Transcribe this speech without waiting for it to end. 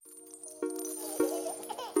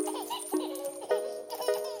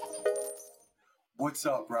What's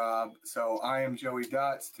up, Rob? So I am Joey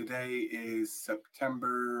Dots. Today is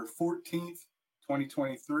September 14th,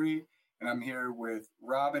 2023, and I'm here with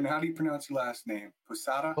Robin. How do you pronounce your last name?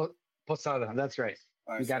 Posada? Posada, that's right.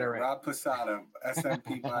 You got it right. Rob Posada,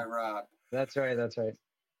 SMP by Rob. That's right. That's right.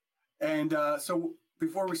 And so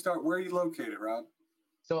before we start, where are you located, Rob?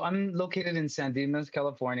 So I'm located in San Dimas,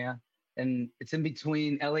 California, and it's in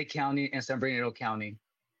between LA County and San Bernardino County.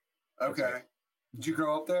 Okay. Right. Did you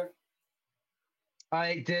grow up there?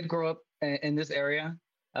 I did grow up in this area.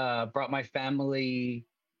 Brought my family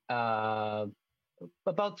about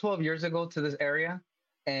 12 years ago to this area,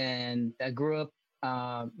 and I grew up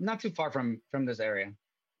not too far from this area.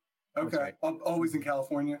 Okay. Right. Always in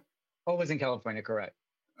California? Always in California, correct.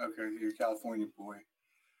 Okay, you're a California boy.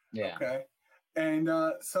 Yeah. Okay. And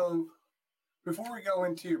so before we go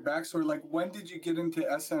into your backstory, like when did you get into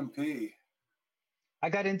SMP? I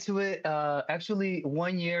got into it actually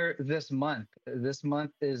 1 year this month. This month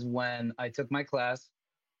is when I took my class.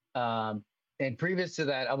 And previous to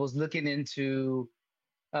that, I was looking into,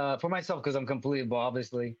 for myself, because I'm completely bald,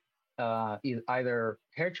 obviously, either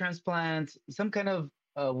hair transplant, some kind of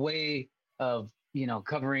way of,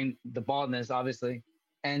 covering the baldness, obviously.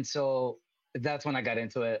 And so that's when I got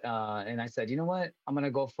into it. And I said, you know what? I'm going to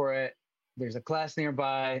go for it. There's a class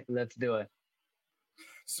nearby. Let's do it.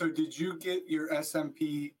 So did you get your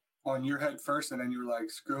SMP on your head first and then you were like,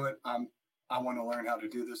 screw it, I want to learn how to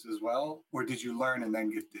do this as well? Or did you learn and then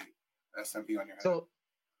get the SMP on your head? So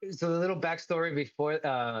the little backstory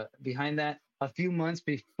behind that, a few months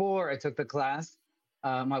before I took the class,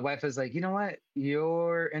 my wife was like, you know what,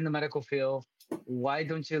 you're in the medical field. Why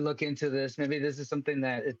don't you look into this? Maybe this is something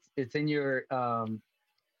that it's in your,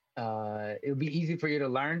 it would be easy for you to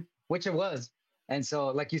learn, which it was. And so,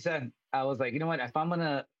 like you said, I was like, you know what? If I'm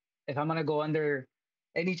gonna go under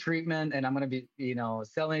any treatment and I'm gonna be,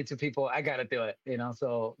 selling it to people, I gotta do it.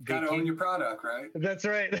 So gotta own your product, right? That's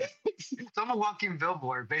right. So I'm a walking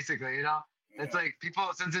billboard, basically. Yeah. It's like people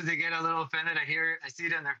sometimes they get a little offended. I see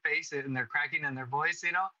it in their face and they're cracking in their voice,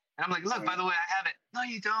 And I'm like, look, by the way, I have it. No,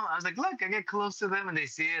 you don't. I was like, look, I get close to them and they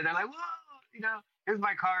see it. They're like, whoa, here's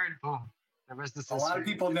my card. Boom. The rest is a lot of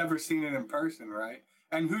people never seen it in person, right?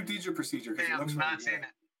 And who did your procedure? They have not seen it.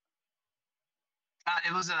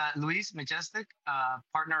 It was Luis Majestic,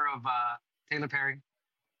 partner of Taylor Perry.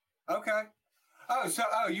 Okay.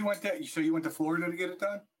 You went to Florida to get it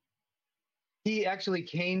done? He actually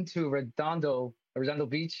came to Redondo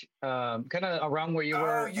Beach, kind of around where you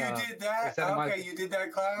were. Oh, you did that? Okay, you did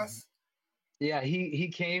that class? Yeah, he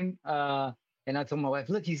came, and I told my wife,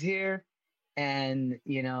 look, he's here, and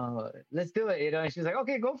let's do it. And she's like,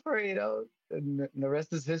 okay, go for it. And the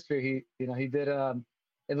rest is history. He did.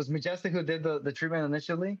 It was Majestic who did the treatment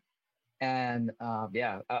initially, and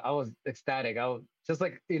I was ecstatic. I was just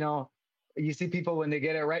like you see people when they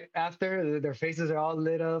get it right after, their faces are all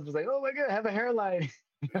lit up. It's like, oh my god, I have a hairline.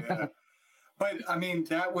 Yeah, but I mean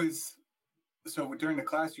that was so during the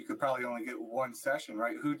class you could probably only get one session,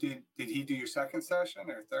 right? Who did he do your second session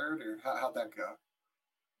or third, or how'd that go?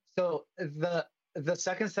 So the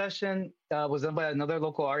second session was done by another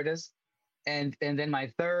local artist, and then my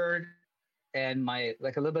third and my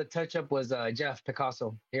like a little bit of touch up was Jeff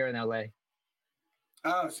Picasso here in LA.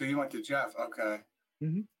 Oh, so you went to Jeff? Okay.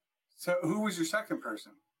 Mm-hmm. So who was your second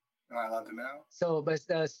person? Am I allowed to know? So my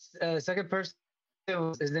second person,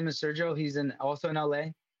 his name is Sergio. He's also in LA.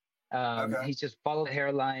 Okay. He just followed the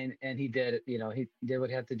hairline and he did he did what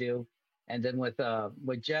he had to do. And then with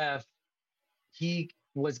Jeff, he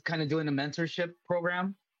was kind of doing a mentorship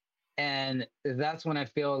program, and that's when I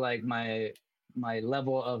feel like my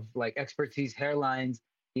level of like expertise, hairlines,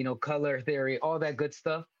 color theory, all that good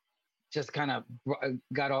stuff, just kind of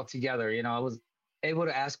got all together. I was able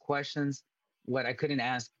to ask questions what I couldn't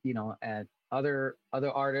ask, at other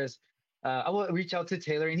artists. I would reach out to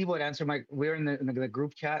Taylor and he would answer we were in the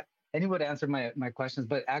group chat and he would answer my questions,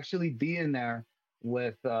 but actually being there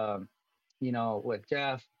with, with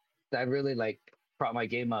Jeff, that really like brought my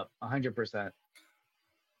game up 100%.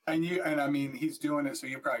 And I mean, he's doing it, so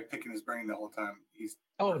you're probably picking his brain the whole time.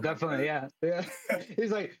 Definitely, yeah.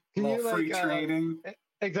 He's like, can you free training?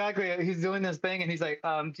 Exactly. He's doing this thing, and he's like,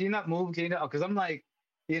 "Can you not move? Can you not?" Because I'm like,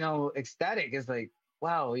 ecstatic. It's like,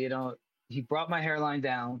 wow, he brought my hairline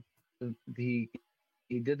down. He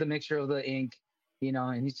did the mixture of the ink, and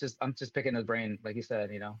I'm just picking his brain, like you said,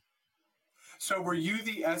 So, were you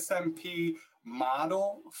the SMP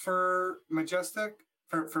model for Majestic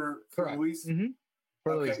for Luis? Mm-hmm.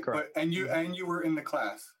 For Luis, correct. But, and you were in the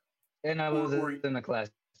class. And I was in the class.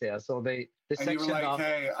 Yeah. So they and you were like, off.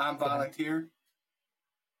 "Hey, I'm volunteer."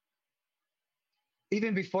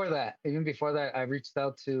 even before that, I reached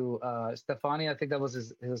out to Stefani. I think that was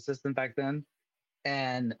his assistant back then,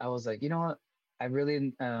 and I was like, you know what? I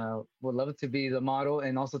really would love to be the model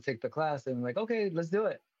and also take the class. And like, okay, let's do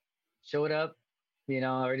it. Showed up, I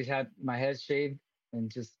already had my head shaved, and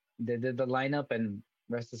just they did the lineup, and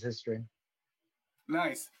rest is history.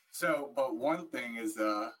 Nice. So, but one thing is,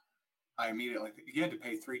 I immediately you had to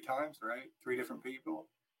pay three times, right? Three different people.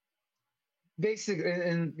 Basically,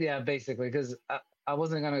 and yeah, basically, because I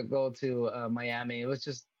wasn't gonna go to Miami. It was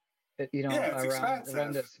just Yeah, it's around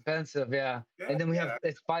expensive. expensive, yeah. Yeah, And then we have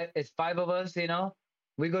yeah, it's five of us.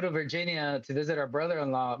 We go to Virginia to visit our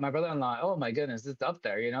brother-in-law. My brother-in-law. Oh my goodness, it's up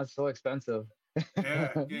there. It's so expensive. yeah,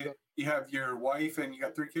 yeah. You have your wife and you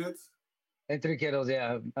got three kids. And three kiddos,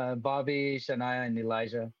 yeah. Bobby, Shania, and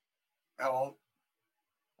Elijah. How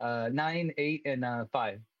old? 9, 8, and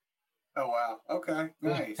 5. Oh wow. Okay,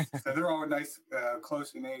 nice. So they're all nice,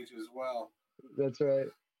 close in age as well. That's right.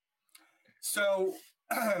 So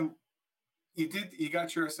you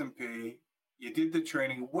got your SMP. You did the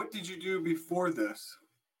training. What did you do before this?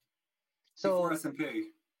 Before So SMP?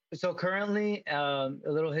 so currently, a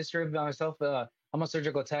little history about myself. I'm a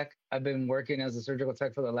surgical tech. I've been working as a surgical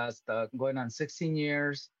tech for the last going on 16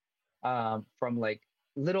 years, from like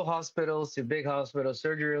little hospitals to big hospitals,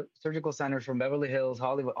 surgical centers from Beverly Hills,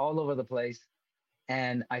 Hollywood, all over the place.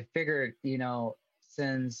 And I figured,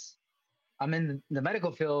 since I'm in the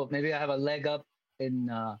medical field, maybe I have a leg up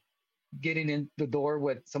in getting in the door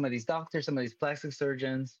with some of these doctors, some of these plastic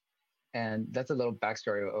surgeons, and that's a little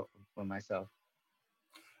backstory of myself.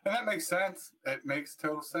 And that makes sense. It makes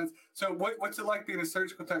total sense. So what's it like being a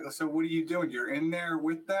surgical tech? So what are you doing? You're in there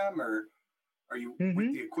with them, or are you with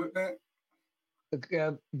Hmm. the equipment?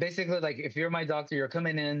 Basically, like if you're my doctor, you're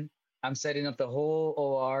coming in. I'm setting up the whole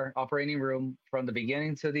OR operating room from the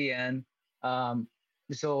beginning to the end. Um,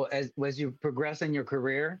 so as you progress in your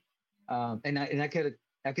career, and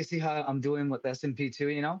I could see how I'm doing with SMP too.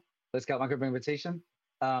 Let's got micropigmentation.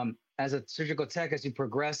 As a surgical tech, as you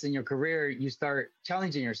progress in your career, you start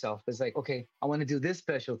challenging yourself. It's like, okay, I want to do this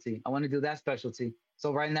specialty. I want to do that specialty.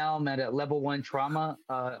 So right now I'm at a level 1 trauma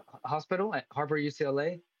hospital at Harbor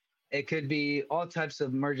UCLA. It could be all types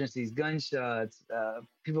of emergencies, gunshots,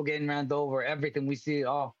 people getting ran over, everything. We see it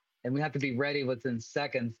all, and we have to be ready within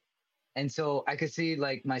seconds. And so I could see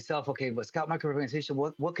like myself, okay, but scalp micropigmentation,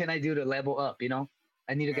 what can I do to level up?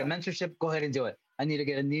 I need to get Yeah. mentorship. Go ahead and do it. I need to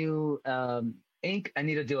get a new ink. I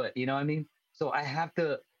need to do it. You know what I mean? So I have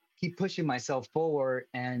to keep pushing myself forward,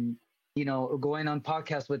 and going on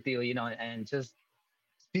podcasts with you, and just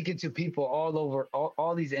speaking to people all over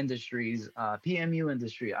all these industries, PMU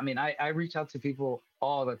industry. I mean, I reach out to people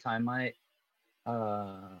all the time.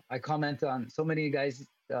 I comment on so many guys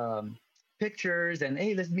pictures, and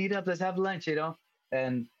hey, let's meet up, let's have lunch,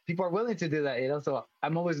 and people are willing to do that, so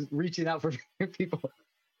I'm always reaching out for people.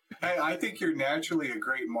 Hey, I think you're naturally a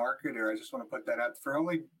great marketer. I just want to put that out. For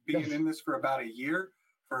only being in this for about a year,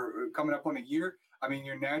 for coming up on a year, I mean,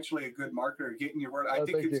 you're naturally a good marketer, getting your word. I Oh,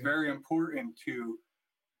 think thank it's you. very important to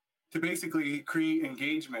basically create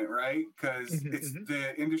engagement, right? Because Hmm. it's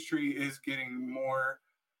the industry is getting more.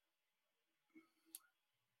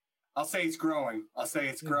 I'll say it's growing. I'll say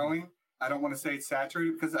it's Hmm. growing. I don't want to say it's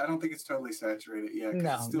saturated because I don't think it's totally saturated yet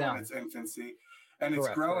because it's No, still in no. its infancy and it's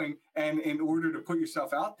Correct, correct. growing. And in order to put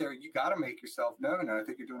yourself out there, you got to make yourself known. And I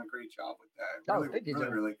think you're doing a great job with that. Oh, Really, thank you, really,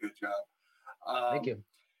 Joe. really good job. Thank Um, you.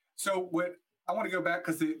 so what I want to go back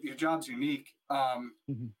because your job's unique. Hmm.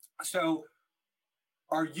 So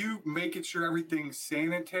are you making sure everything's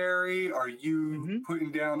sanitary? Are you Hmm.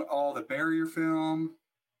 putting down all the barrier film?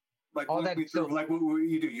 Like All walk that. me through So, like what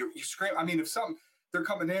you do. You scram. I mean, if something they're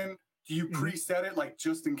coming in, do you mhm. preset it like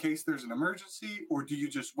just in case there's an emergency, or do you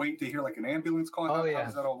just wait to hear like an ambulance call? Oh How yeah.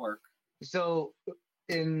 does that all work? So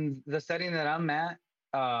in the setting that I'm at,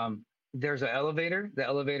 there's an elevator. The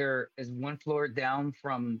elevator is one floor down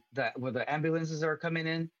from that where the ambulances are coming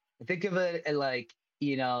in. Think of it like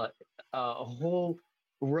a whole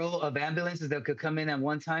row of ambulances that could come in at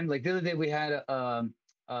one time. Like the other day, we had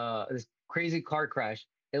this crazy car crash.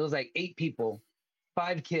 It was like 8 people,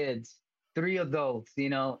 5 kids, 3 adults,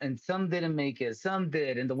 and some didn't make it, some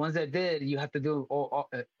did, and the ones that did, you have to do all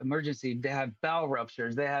emergency. They had bowel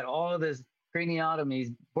ruptures, they had all of this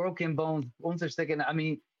craniotomies, broken bones, bones are sticking. I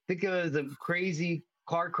mean, think of it as a crazy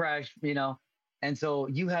car crash, and so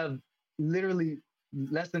you have literally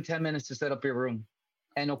less than 10 minutes to set up your room,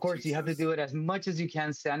 and of course you have to Jesus. do it as much as you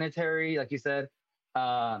can sanitary, like you said.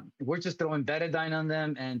 We're just throwing betadine on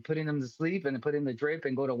them and putting them to sleep and then putting the drape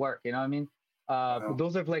and go to work. You know what I mean? But Wow.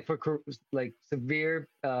 those are like for like severe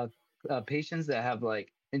patients that have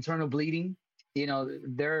like internal bleeding.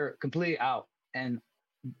 They're completely out. and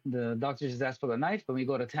the doctor just asks for the knife. When we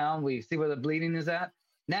go to town, we see where the bleeding is at.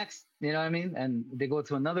 Next, you know what I mean? And they go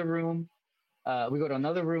to another room. We go to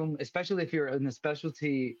another room, especially if you're in a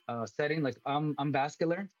specialty setting. Like I'm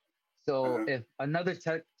vascular, so Uh-huh. if another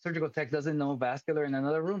surgical tech doesn't know vascular in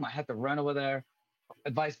another room, I have to run over there.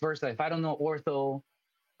 And vice versa. If I don't know ortho,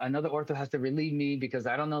 another ortho has to relieve me because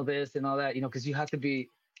I don't know this and all that. You know, because you have to be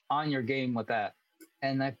on your game with that.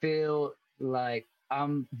 And I feel like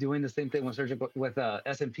I'm doing the same thing with surgical with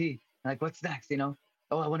SMP. Like, what's next? You know,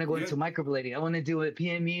 oh, I want to go Yeah. into microblading. I want to do it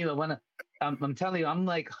PMU. I want to. I'm telling you, I'm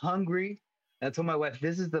like hungry. And I told my wife,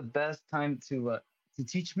 this is the best time to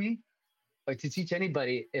teach me or to teach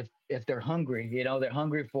anybody if they're hungry. You know, they're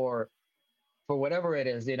hungry for whatever it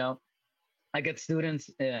is. You know, I get students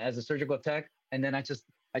as a surgical tech, and then I just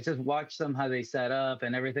watch them how they set up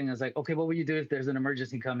and everything. I was like, okay, what would you do if there's an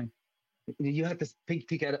emergency coming? You have to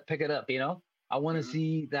pick it up. You know, I want to Mhm.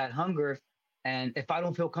 see that hunger, and if I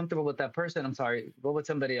don't feel comfortable with that person, I'm sorry, go with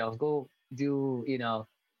somebody else. Go do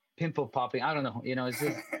pimple popping. I don't know. You know, it's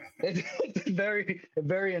just it's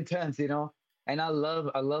very intense. You know, and I love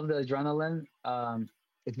the adrenaline.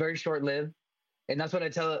 It's very short lived, and that's what I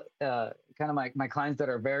tell kind of my clients that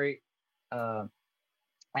are very uh,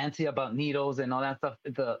 antsy about needles and all that stuff.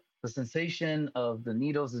 The sensation of the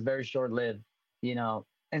needles is very short lived, you know,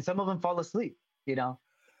 and some of them fall asleep, you know.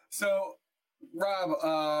 So, Rob,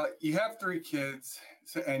 you have three kids,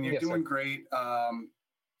 and you're Yes, doing sir. great.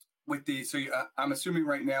 With the so I'm assuming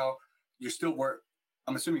right now you're still work.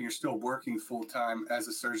 I'm assuming you're still working full time as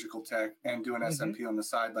a surgical tech and doing Hmm. SMP on the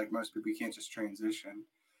side, like most people. You can't just transition.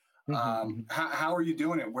 Hmm. How are you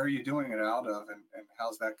doing it? Where are you doing it out of, and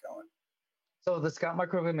how's that going? So the scalp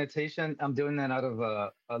micropigmentation, I'm doing that out of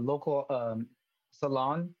a local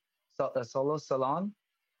salon, a solo salon.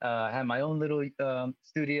 I had my own little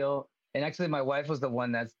studio, and actually, my wife was the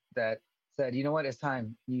one that said, you know what, it's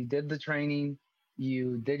time. You did the training,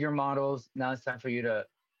 you did your models. Now it's time for you to.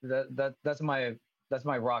 That's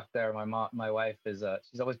my rock there. My wife is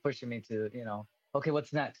she's always pushing me to okay,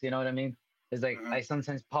 what's next? You know what I mean? It's like Mm-hmm. I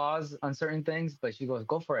sometimes pause on certain things, but she goes,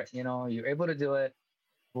 go for it. You know, you're able to do it,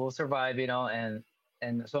 we'll survive, and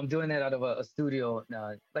so I'm doing it out of a studio,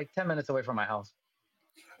 like 10 minutes away from my house.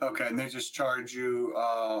 Okay, and they just charge you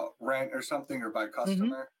rent or something, or by Hmm.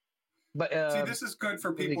 customer. But See, this is good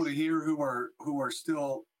for people to least, hear who are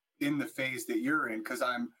still in the phase that you're in, because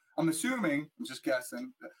I'm assuming, I'm just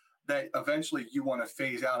guessing, that eventually you want to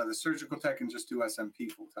phase out of the surgical tech and just do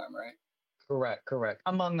SMP full time, right? correct, correct.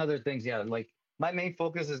 Among other things, yeah. Like my main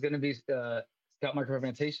focus is going to be scalp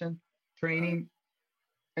micropigmentation Uh, training,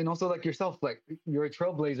 and also like yourself, like you're a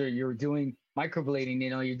trailblazer. You're doing microblading.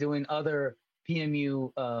 You're doing other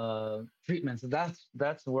PMU treatments.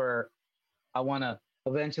 That's where I want to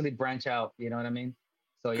eventually branch out. You know what I mean?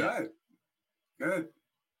 So yeah. good,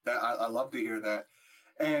 good. I love to hear that.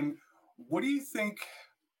 And what do you think?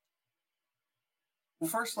 Well,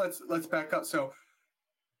 first let's back up. So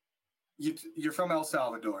you're from El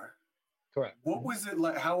Salvador. Correct. What Mhm. was it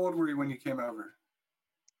like? How old were you when you came over?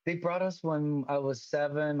 They brought us when I was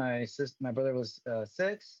 7. My brother was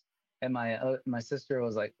 6, and my sister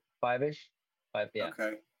was like 5ish. 5, yeah.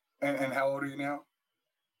 Okay, and how old are you now?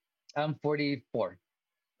 I'm 44.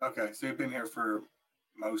 Okay, so you've been here for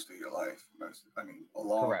most of your life. I mean, a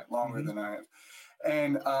long Correct. longer Hmm. than I have.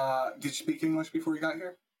 And did you speak English before you got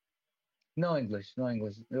here? No English, no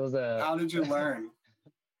English. It was a. How did you learn?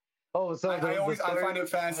 Oh, so I the always I story. find it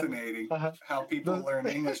fascinating Uh, how people the learn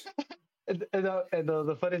English. and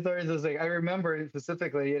the funny story is like I remember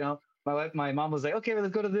specifically. My mom was like, "Okay,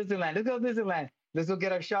 let's go to Disneyland. Let's go to Disneyland. Let's go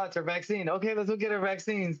get our shots, our vaccine. Okay, let's go get our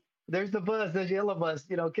vaccines. There's the bus, the yellow bus.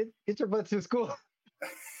 Get your butt to school."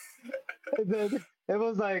 And then it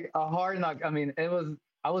was like a hard knock. I mean,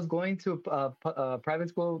 I was going to private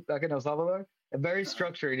school back in El Salvador. Very Uh-huh.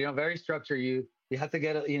 structured, very structured. You have to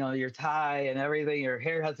get your tie and everything. Your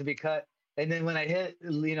hair has to be cut. And then when I hit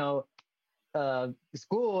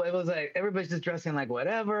school, it was like everybody's just dressing like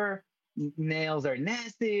whatever. Nails are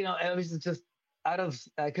nasty. It was just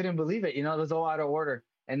I couldn't believe it. It was all out of order.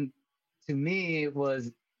 And to me, it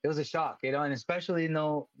was a shock. And especially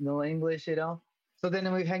no English. So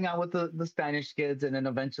then we hang out with the Spanish kids, and then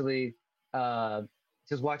eventually uh,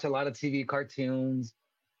 just watch a lot of TV cartoons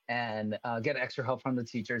and get extra help from the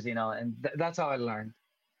teachers. And that's how I learned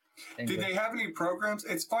Did English. they have any programs?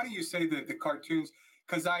 It's funny you say that the cartoons,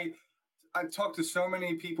 because I've talked to so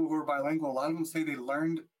many people who are bilingual. A lot of them say they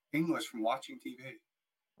learned English from watching TV.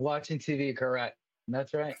 Watching TV, correct?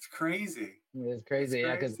 That's right. That's crazy. It's That's crazy,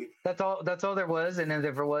 yeah, because crazy. that's all there was. And then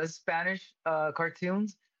if there was Spanish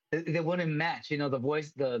cartoons, they wouldn't match. The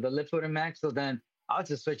voice, the lips wouldn't match. So then I'll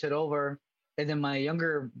just switch it over. And then my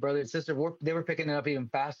younger brother and sister they were picking it up even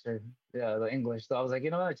faster, the English. So I was like,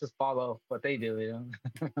 you know what, just follow what they do,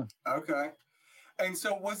 Okay. And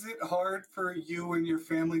so, was it hard for you and your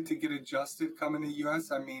family to get adjusted coming to the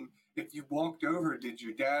U.S.? I mean, if you walked over, did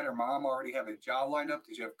your dad or mom already have a job lined up?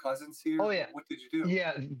 Did you have cousins here? Oh yeah, What did you do?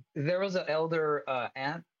 yeah. There was an elder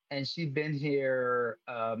aunt, and she'd been here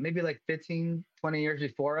maybe like 15, 20 years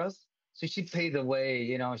before us. So she paved the way.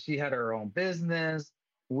 She had her own business.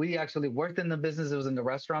 We actually worked in the business. It was in the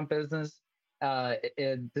restaurant business.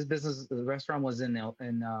 This business, the restaurant was in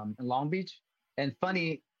Long Beach. And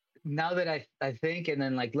funny, now that I think and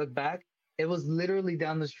then like look back, it was literally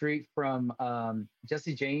down the street from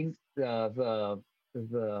Jesse James, the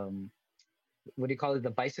what do you call it?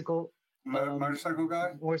 The bicycle, Motorcycle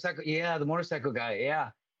guy? motorcycle. Yeah, the motorcycle guy.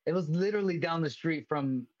 Yeah, it was literally down the street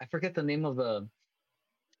from. I forget the name of the.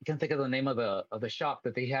 I can't think of the name of the shop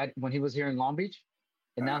that they had when he was here in Long Beach,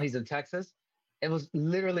 and now Uh, he's in Texas. It was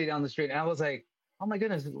literally down the street, and I was like, "Oh my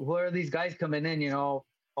goodness, where are these guys coming in? All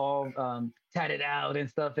tatted out and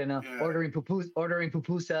stuff, and yeah. ordering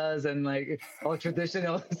pupusas and like all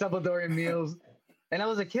traditional Salvadorian meals." And I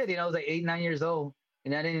was a kid, I was like 8, 9 years old,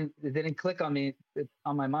 and it didn't click on me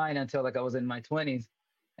on my mind until like I was in my 20s,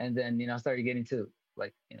 and then I started getting to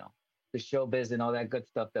like the showbiz and all that good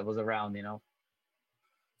stuff that was around.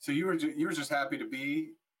 So you were just happy to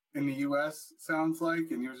be in the U.S. Sounds like,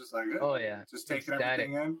 and you were just like, Oh yeah, just taking ecstatic.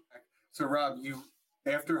 everything in. So Rob, you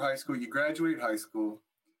after high school, you graduate high school,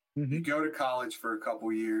 you Hmm. go to college for a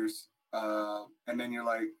couple years, and then you're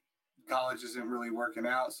like, college isn't really working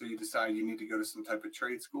out, so you decide you need to go to some type of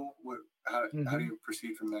trade school. How do Hmm. you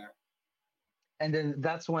proceed from there? And then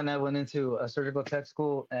that's when I went into a surgical tech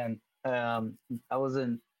school, and um, I was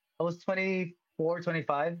in I was 24,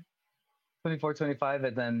 25, 24, 25,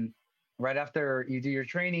 and then right after you do your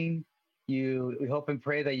training, you hope and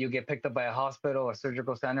pray that you get picked up by a hospital or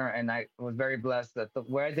surgical center. And I was very blessed that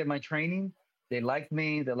where I did my training, they liked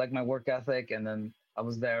me, they liked my work ethic, and then I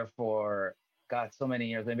was there for God so many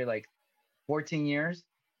years, maybe like 14 years.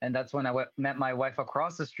 And that's when I met my wife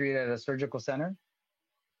across the street at a surgical center.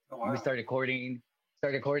 Oh We wow, started courting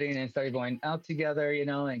and started going out together,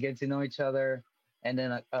 and getting to know each other. And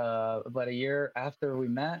then about a year after we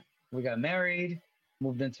met, we got married,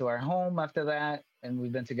 moved into our home after that, and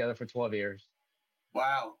we've been together for 12 years.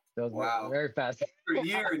 wow, So it was wow! very fast. For a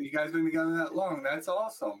year, and you guys been together that long. That's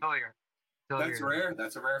awesome. 12 years. 12 That's years. rare.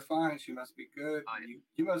 That's a rare find. She must be good. Oh,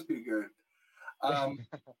 You must be good. yeah. Um,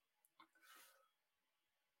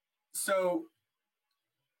 so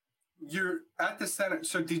you're at the center.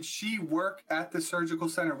 So did she work at the surgical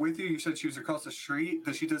center with you? You said she was across the street.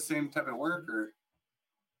 Does she do the same type of work or?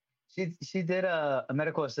 She did a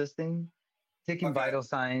medical assisting, taking Okay. vital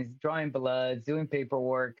signs, drawing blood, doing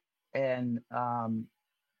paperwork, and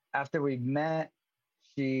after we met,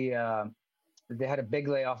 she they had a big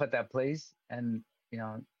layoff at that place, and you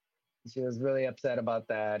know she was really upset about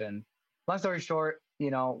that. And long story short,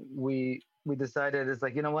 we decided it's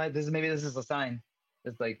like, what, this is a sign.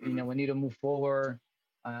 It's like, Mm-hmm. we need to move forward.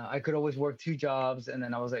 I could always work two jobs, and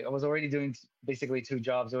then I was like, I was already doing basically two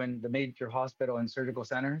jobs doing the major hospital and surgical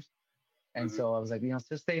centers. And Mm-hmm. so I was like,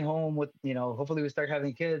 just stay home with, hopefully we start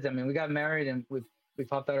having kids. I mean, we got married and we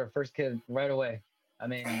popped out our first kid right away. I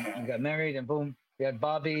mean, we got married and boom, we had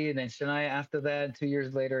Bobby, and then Shania after that. 2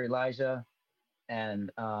 years later, Elijah. And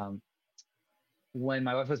when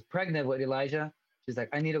my wife was pregnant with Elijah, she's like,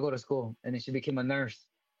 I need to go to school. And then she became a nurse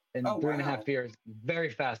in Oh three and a wow. half years, very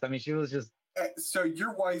fast. I mean, she was just So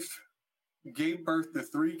your wife gave birth to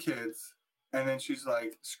three kids, and then she's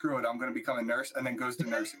like, "Screw it, I'm going to become a nurse," and then goes to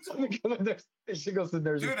nursing school. become a nurse. She goes to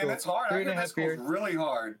nursing Dude, and school. it's hard. I Three and hear a that half school's years. really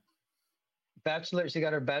hard. She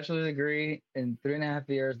got her bachelor's degree in 3.5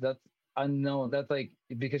 years. That's unknown. That's like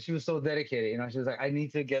because she was so dedicated. She was like,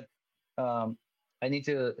 um, I need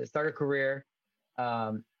to start a career,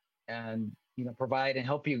 um, and provide and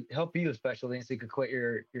help you especially, so you could quit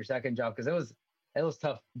your second job because it was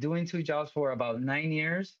tough doing two jobs for about 9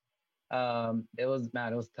 years. It was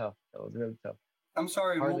man, it was tough. It was really tough. I'm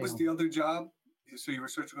sorry. And what Hardly was home. the other job? So you were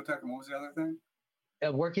surgical tech, and what was the other thing?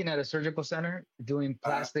 Working at a surgical center doing Uh,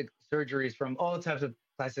 plastic surgeries from all types of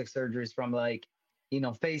plastic surgeries from like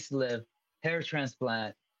facelift, hair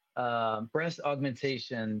transplant, breast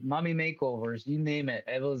augmentation, mommy makeovers, you name it.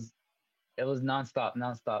 It was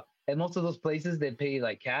nonstop. And most of those places they pay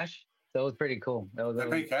like cash, so it was pretty cool. they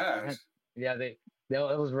pay cash. Yeah, it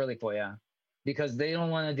was really cool, yeah, because they don't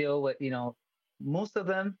want to deal with most of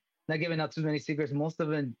them. Not giving out too many secrets. Most of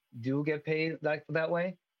them do get paid like that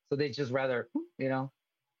way, so they just rather.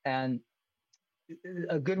 And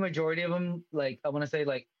a good majority of them, like I want to say,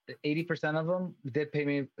 like 80% of them did pay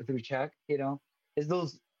me through check. Is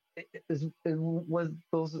those it was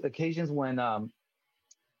those occasions when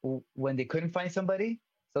they couldn't find somebody,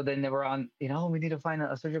 so then they were on, we need to find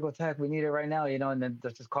a surgical tech, we need it right now, and then they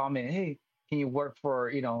just call me, hey, can you work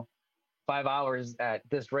for 5 hours at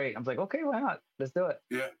this rate? I'm like, okay, why not? Let's do it.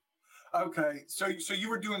 Yeah. Okay. So you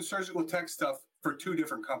were doing surgical tech stuff for two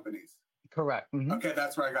different companies. Correct. Mm-hmm. Okay,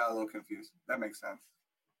 that's where I got a little confused. That makes sense.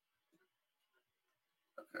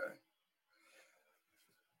 Okay.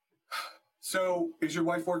 So is your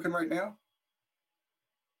wife working right now?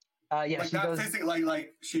 Yeah, like she not does. physically,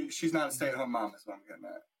 like she's not a stay-at-home mom. Is what I'm getting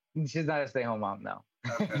at. She's not a stay-at-home mom, no.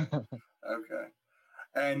 Okay. Okay.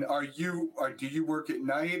 And do you work at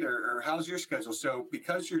night, or how's your schedule? So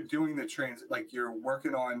because you're doing the like you're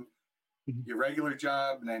working on your regular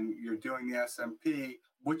job and then you're doing the SMP,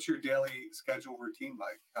 what's your daily schedule routine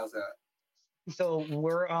like? How's that? So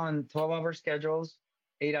we're on 12-hour schedules,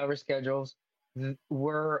 8-hour schedules.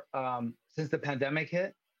 We're since the pandemic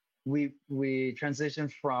hit, we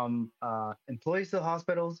transitioned from employees to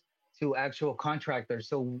hospitals to actual contractors.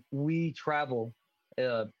 So we travel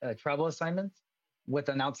assignments with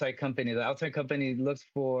an outside company. The outside company looks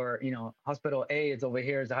for, hospital A is over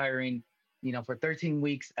here is hiring, for 13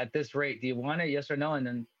 weeks at this rate. Do you want it? Yes or no? And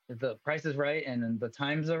then if the price is right and then the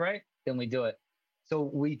times are right, then we do it. So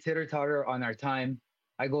we titter totter on our time.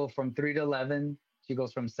 I go from 3 to 11. She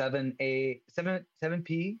goes from 7 p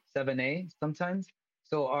 7 a sometimes.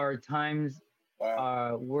 So our times,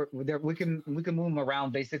 wow. we're there. We can move them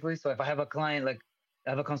around basically. So if I have a client, like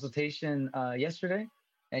I have a consultation yesterday,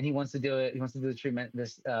 and he wants to do it. He wants to do the treatment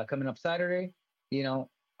this coming up Saturday.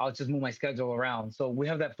 I'll just move my schedule around. So we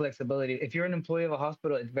have that flexibility. If you're an employee of a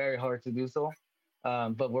hospital, it's very hard to do so.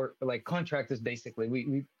 But we're like contractors basically.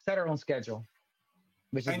 We set our own schedule,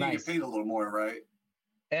 which is and you nice. get paid a little more, right?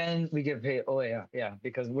 And we get paid. Oh yeah,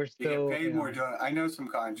 because we're still. You get paid more. I know some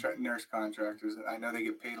nurse contractors. I know they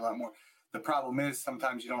get paid a lot more. The problem is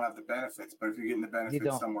sometimes you don't have the benefits, but if you're getting the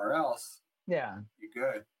benefits somewhere else, yeah, you're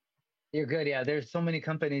good. You're good. Yeah, there's so many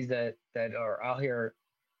companies that are out here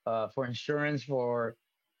for insurance, for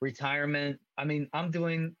retirement. I mean, I'm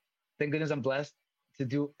doing. Thank goodness I'm blessed to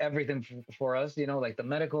do everything for us. Like the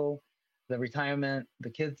medical, the retirement, the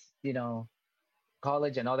kids.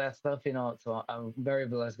 College and all that stuff. So I'm very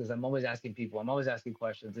blessed because I'm always asking people. I'm always asking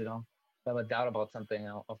questions. If I have a doubt about something,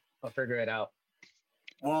 I'll figure it out.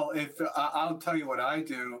 Well, if I'll tell you what I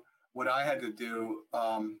do, what I had to do.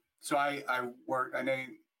 So I work. I know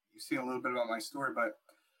you've seen a little bit about my story, but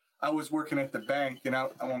I was working at the bank, and I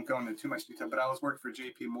won't go into too much detail, but I was working for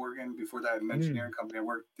JP Morgan before that, an engineering company. I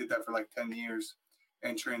did that for like 10 years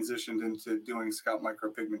and transitioned into doing scalp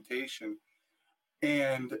micropigmentation.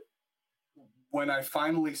 And when I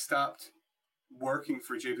finally stopped working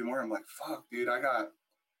for JP Morgan, I'm like, fuck, dude, I got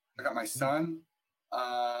my son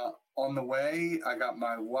on the way. I got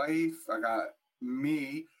my wife. I got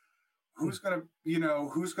me. Who's gonna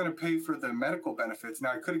pay for the medical benefits?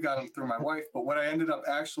 Now I could have got them through my wife, but what I ended up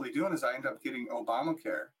actually doing is I ended up getting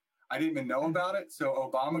Obamacare. I didn't even know about it, so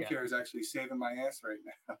Obamacare is actually saving my ass right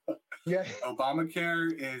now. Yeah,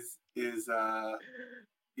 Obamacare is it's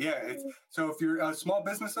so if you're a small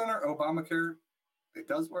business owner, Obamacare, it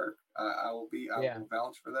does work. I will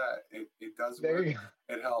vouch for that. It does work.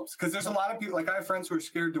 It helps because there's a lot of people. Like I have friends who are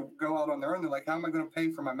scared to go out on their own. They're like, "How am I going to pay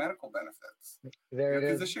for my medical benefits?"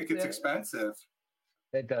 Because this shit gets expensive.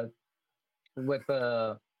 It does. With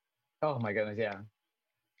oh my goodness, yeah.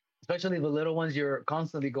 Especially the little ones, you're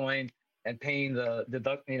constantly going and paying the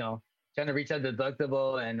deduct. Trying to reach that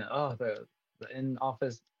deductible and the in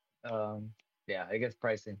office. It gets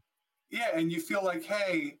pricey. Yeah, and you feel like,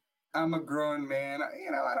 hey, I'm a grown man.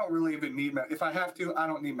 I don't really even need if I have to, I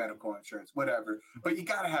don't need medical insurance, whatever. But you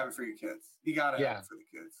got to have it for your kids. You got to have it for the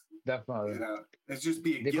kids. Definitely. It's just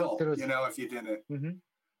be a guilt, if you didn't. Mm-hmm.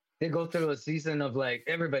 They go through a season of like,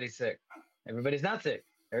 everybody's sick. Everybody's not sick.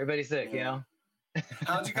 Everybody's sick,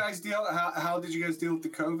 How'd you guys deal? How did you guys deal with the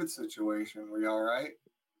COVID situation? Were you all right?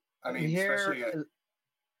 I mean, especially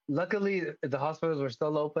luckily, the hospitals were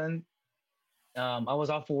still open. I was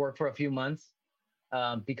off of work for a few months.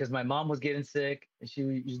 Because my mom was getting sick. She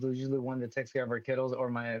was usually one that takes care of her kiddos, or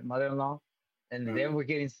my mother-in-law, and they were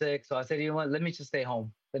getting sick. So I said, you know what? Let me just stay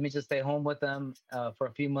home. Let me just stay home with them for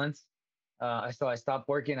a few months. I stopped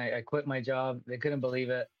working. I quit my job. They couldn't believe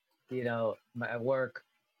it, at work.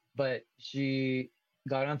 But she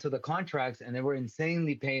got onto the contracts, and they were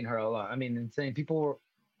insanely paying her a lot. I mean, insane.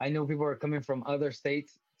 I know people were coming from other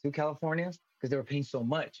states to California because they were paying so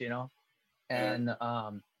much, and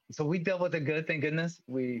so we dealt with it good, thank goodness.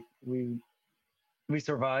 We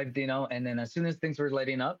survived, and then as soon as things were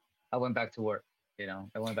letting up, I went back to work.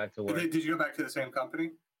 I went back to work. Did you go back to the same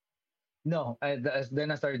company? No,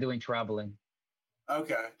 then I started doing traveling.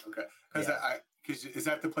 Okay, okay. Because Yeah, because is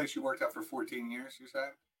that the place you worked at for 14 years? You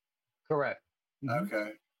said. correct. Hmm.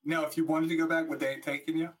 Okay. Now, if you wanted to go back, would they have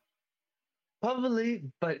taken you? Probably,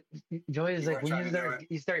 but joy is You like weren't when trying to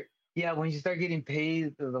do it. yeah, when you start getting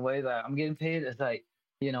paid the way that I'm getting paid, it's like,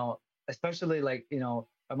 especially like,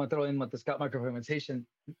 I'm gonna throw in with the scalp micropigmentation.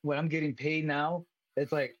 When I'm getting paid now,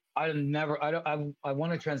 it's like I don't I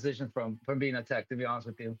want to transition from being a tech, to be honest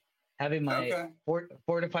with you. Having my Okay.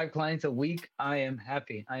 four to five clients a week, I am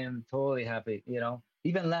happy. I am totally happy,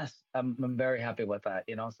 Even less, I'm very happy with that.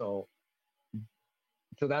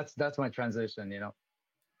 So that's my transition.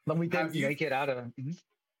 But we did Have you? make it out of. Mhm.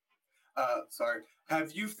 Sorry.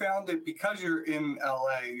 Have you found it because you're in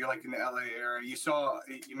LA? You're like in the LA area. You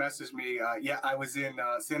messaged me. Yeah, I was in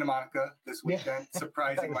Santa Monica this Yeah. weekend,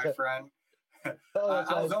 surprising my friend. Oh,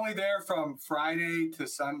 that's I was nice. only there from Friday to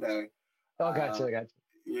Sunday. Oh, Uh, gotcha, gotcha.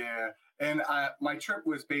 yeah, and my trip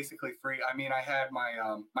was basically free. I mean, I had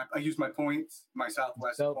I used my points, my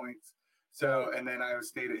Southwest Dope, points. So, dope. and then I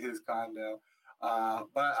stayed at his condo.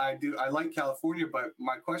 But I like California. But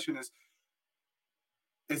my question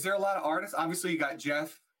is there a lot of artists? Obviously, you got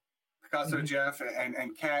Jeff, Picasso Hmm. Jeff,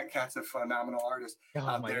 and Cat. Cat's a phenomenal artist Oh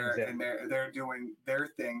out my goodness, there, yeah. and they're doing their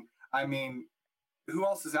thing. I mean, who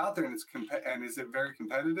else is out there, and and is it very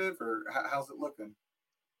competitive, or how's it looking?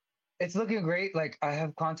 It's looking great. Like I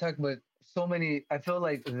have contact with so many. I feel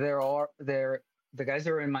like there the guys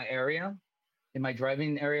that are in my area, in my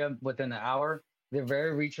driving area within an hour. They're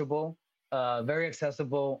very reachable, very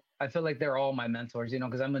accessible. I feel like they're all my mentors,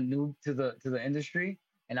 because I'm a noob to the industry,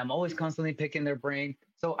 and I'm always Mhm. constantly picking their brain.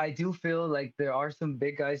 So I do feel like there are some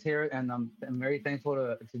big guys here, and I'm very thankful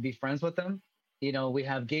to be friends with them. We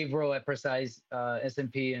have Gabriel at Precise,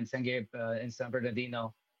 SMP, and San Gabe in San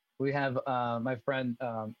Bernardino. We have my friend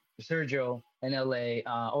Sergio in LA,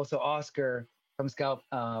 also Oscar from Scalp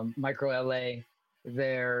Micro LA.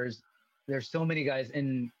 There's there's so many guys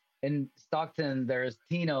in Stockton. There's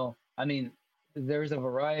Tino. I mean, there's a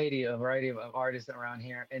variety of artists around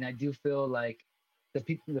here, and I do feel like the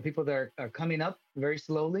people that are coming up very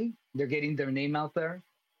slowly. They're getting their name out there,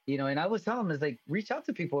 And I was telling them is like reach out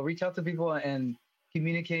to people, and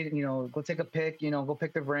communicate. Go take a pic. Go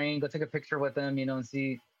pick their brain. Go take a picture with them. And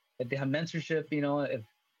see if they have mentorship. If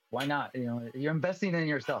why not? You're investing in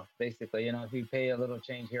yourself basically. If you pay a little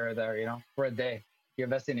change here or there, for a day, you're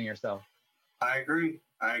investing in yourself. I agree.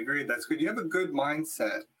 I agree. That's good. You have a good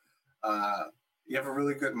mindset. Uh, you have a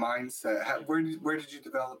really good mindset. Where did you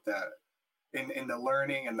develop that in the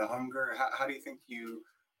learning and the hunger? How do you think you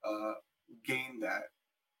uh, gained that?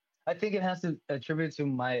 I think it has to attribute to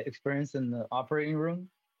my experience in the operating room,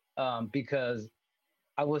 because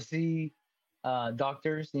I will see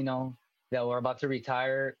doctors, that were about to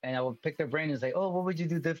retire, and I will pick their brain and say, "Oh, what would you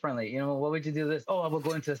do differently? What would you do this? Oh, I will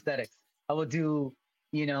go into aesthetics. I will do,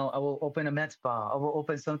 I will open a med spa. I will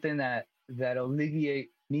open something that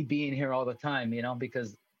alleviate me being here all the time,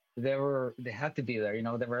 because they had to be there,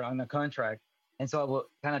 they were on a contract, and so I will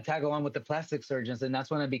kind of tag along with the plastic surgeons, and that's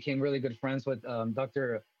when I became really good friends with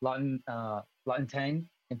Dr. Lawton Tang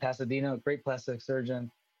in Pasadena, a great plastic surgeon,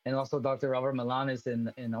 and also Dr. Robert Milanes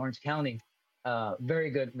in Orange County. Very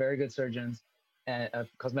good surgeons, and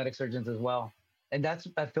cosmetic surgeons as well. And that's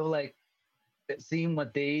I feel like seeing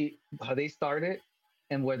how they started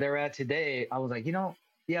and where they're at today. I was like,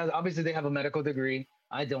 yeah, obviously they have a medical degree.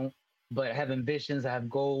 I don't, but I have ambitions. I have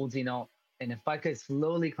goals. And if I could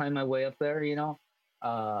slowly climb my way up there,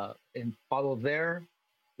 and follow their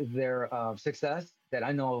success, that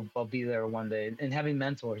I know I'll be there one day. And having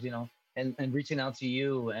mentors, and reaching out to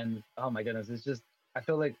you, and oh my goodness, it's just I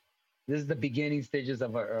feel like this is the beginning stages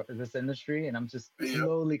of this industry, and I'm just Yep.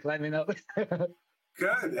 slowly climbing up.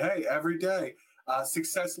 Good. Hey, every day.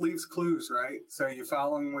 Success leaves clues, right? So you're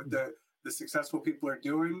following what the successful people are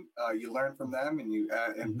doing. You learn from them, and you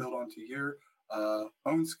add, and Mhm. build onto your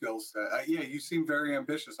own skill set. Yeah, you seem very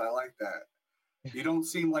ambitious. I like that. You don't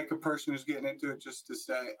seem like a person who's getting into it just to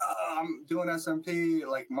say, oh, I'm doing SMP,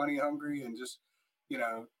 like money hungry, and just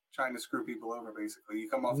trying to screw people over. Basically, you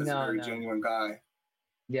come off as a No, very no, no. genuine guy.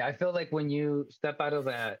 Yeah, I feel like when you step out of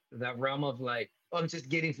that realm of like, oh, I'm just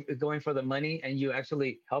going for the money, and you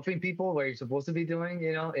actually helping people where you're supposed to be doing,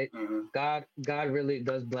 Hmm. God really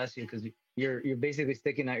does bless you, because you're basically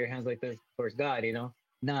sticking out your hands like this towards God,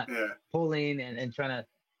 not Yeah. pulling and trying to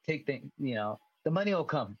take things, the money will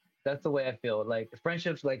come. That's the way I feel. Like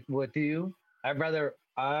friendships like with you,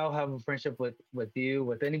 I'll have a friendship with you,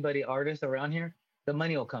 with anybody artist around here. The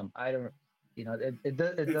money will come. I don't, it It's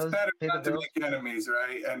does better pay the not to bills. make enemies,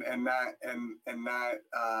 right? And not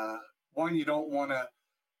one, you don't want to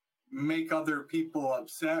make other people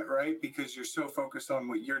upset, right? Because you're so focused on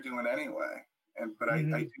what you're doing anyway. But I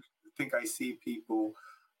Hmm. do think I see people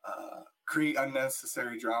create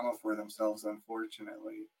unnecessary drama for themselves.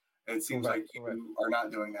 Unfortunately, it seems Correct, like correct. you are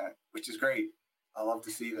not doing that, which is great. I love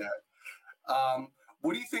to see that.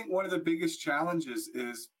 What do you think one of the biggest challenges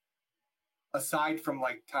is, aside from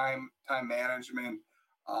like time management,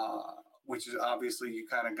 uh, which is obviously you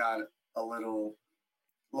kind of got a little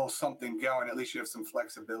something going. At least you have some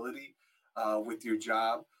flexibility with your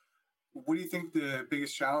job. What do you think the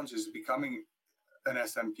biggest challenge is becoming an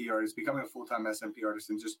SMP artist, becoming a full time SMP artist,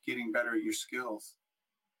 and just getting better at your skills?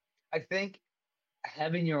 I think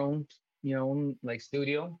having your own like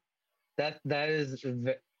studio, that is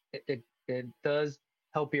it does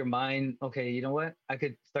help your mind. Okay, you know what? I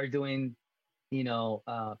could start doing,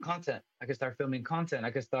 content. I could start filming content.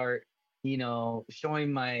 I could start,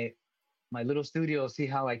 showing my little studio, see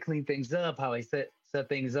how I clean things up, how I set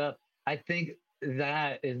things up. I think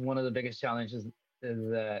that is one of the biggest challenges, is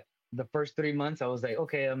that the first 3 months I was like,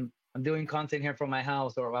 okay, I'm doing content here from my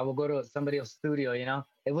house, or I will go to somebody else's studio,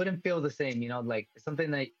 It wouldn't feel the same, like something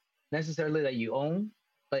that necessarily that you own,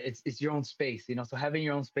 but it's your own space, So having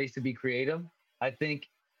your own space to be creative, I think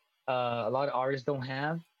a lot of artists don't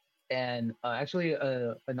have. And actually,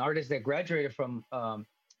 an artist that graduated uh,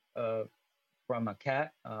 from a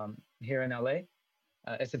cat here in LA,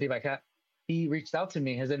 SMP by Cat. He reached out to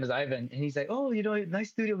me. His name is Ivan, and he's like, "Oh, nice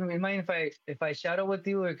studio. You mind if I shadow with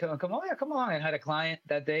you or come? Oh yeah, come on." And I had a client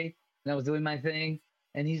that day, and I was doing my thing.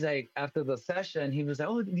 And he's like, after the session, he was like,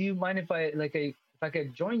 "Oh, do you mind if I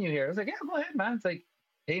could join you here?" I was like, "Yeah, go ahead, man." It's like,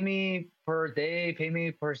 pay me per day, pay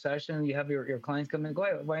me per session. You have your clients come in, go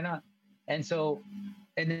ahead, why not? And so,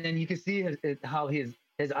 and then you can see how his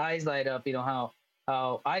eyes light up.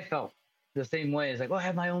 How I felt the same way. It's like, oh, I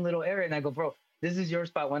have my own little area, and I go, bro, this is your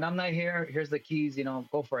spot. When I'm not here, here's the keys.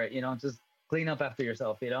 Go for it. Just clean up after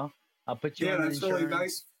yourself. I'll put you Yeah, on the that's really insurance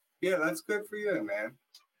nice. Yeah, that's good for you, man.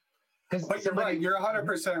 because But you're right. somebody. You're Mhm,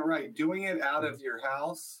 100% right. Doing it out mhm. of your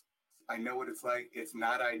house, I know what it's like. It's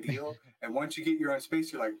not ideal. And once you get your own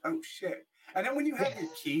space, you're like, oh shit. And then when you have your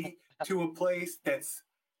key to a place that's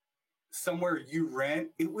somewhere you rent,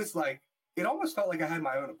 it was like, it almost felt like I had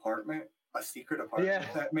my own apartment, a secret Yeah, apartment,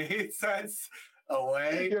 if that made sense,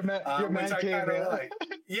 away, your which man I cave, kind of yeah. like.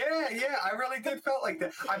 Yeah, yeah, I really did felt like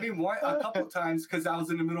that. I mean, a couple of times because I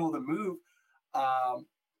was in the middle of the move. Um,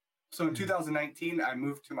 so in 2019, I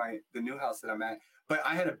moved to the new house that I'm at, but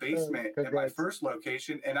I had a basement at my Congrats. first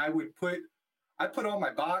location, and I put all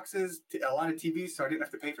my boxes, a lot of TVs, so I didn't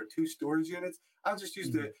have to pay for two storage units. I'll just use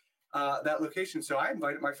Mhm. that location. So I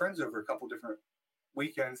invited my friends over a couple different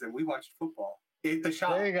weekends, and we watched football at the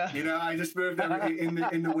There you shop. go. I just moved everything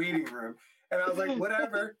in the waiting room, and I was like,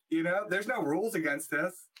 whatever. There's no rules against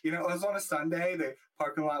this. It was on a Sunday. The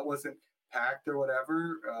parking lot wasn't packed or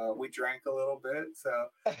whatever. We drank a little bit, so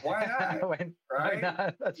why not? Why Right?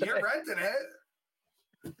 not? That's You're right. renting it.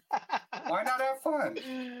 Why not have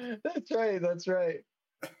fun? That's right. That's right.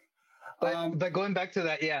 But Um, but going back to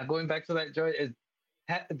that, yeah, going back to that, Joy, is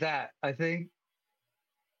that I think,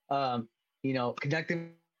 um,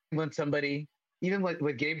 connecting with somebody, even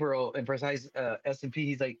with Gabriel and Precise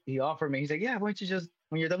SMP, he offered me, he's like, yeah, why don't you just,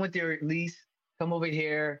 when you're done with your lease, come over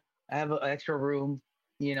here. I have an extra room.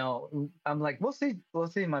 I'm like, we'll see,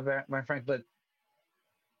 my friend. But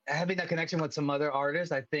having that connection with some other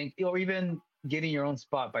artists, I think, or even getting your own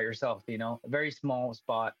spot by yourself, a very small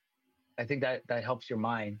spot, I think that helps your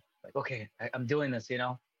mind. Like, okay, I'm doing this. yeah,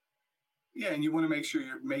 and you want to make sure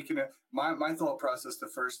you're making it. My thought process the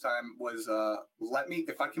first time was, let me,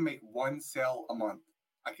 if I can make one sale a month,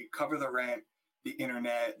 I could cover the rent, the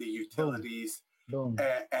internet, the Boom, utilities, boom.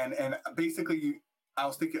 and basically I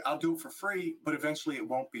was thinking I'll do it for free, but eventually it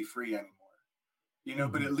won't be free anymore.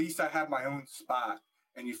 But Hmm. at least I have my own spot,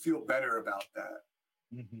 and you feel better about that.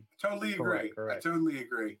 Hmm. Totally Correct, agree. I correct. totally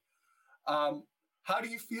agree. Um, how do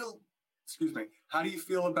you feel? Excuse me. How do you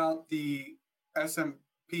feel about the SMP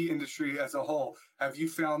industry as a whole? Have you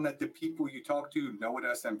found that the people you talk to know what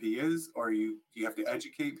SMP is, or do you have to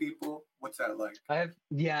educate people? What's that like? I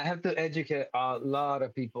have to educate a lot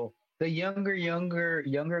of people. The younger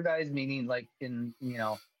guys, meaning like in,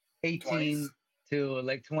 18 20s. to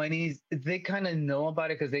like 20s, they kind of know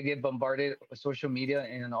about it because they get bombarded with social media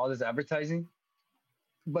and all this advertising.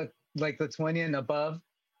 But like the 20 and above,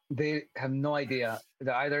 they have no idea.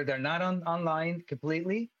 Either they're not online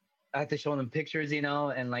completely. I have to show them pictures,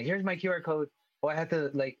 and like, here's my QR code. Or I have to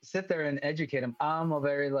like sit there and educate them. I'm a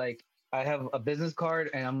very like, I have a business card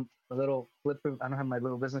and I'm a little flipper. I don't have my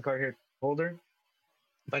little business card here holder.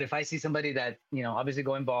 But if I see somebody that, obviously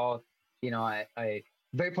going bald, I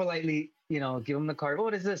very politely, give them the card. Oh,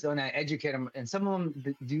 what is this? And I educate them. And some of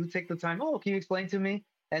them do take the time. Oh, can you explain to me?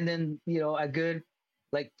 And then, a good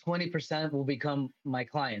like 20% will become my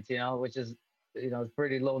clients, which is,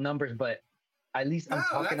 pretty low numbers, but at least No, I'm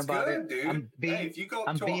talking that's about it. good, dude. Hey, if you go up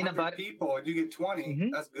I'm to being 100 about it. people and you get 20, Hmm.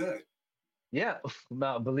 that's good. Yeah.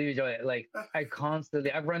 No, believe me, Joy, like I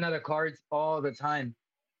run out of cards all the time.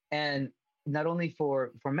 And not only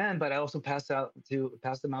for men, but I also pass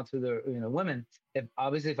them out to the women. If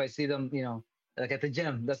obviously if I see them, like at the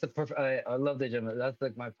gym, that's the perfect. I love the gym. That's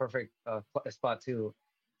like my perfect spot to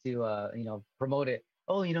promote it.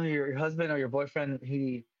 Oh, your husband or your boyfriend,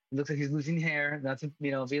 he looks like he's losing hair. Not to be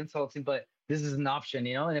insulting, but this is an option,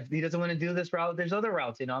 and if he doesn't want to do this route, there's other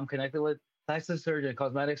routes. I'm connected with plastic surgeon,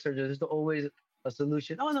 cosmetic surgeon. There's always a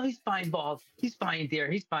solution. Oh no, he's fine, bald. He's fine,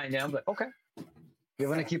 dear. He's fine now. But okay, you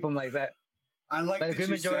want to keep them like that. I like But a that good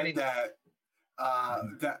you said majority. that.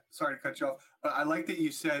 Mhm. Sorry to cut you off, but I like that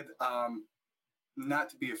you said not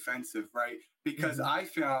to be offensive, right? Because Mhm. I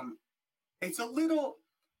found it's a little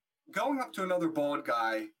going up to another bald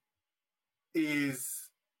guy is,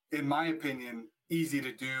 in my opinion, easy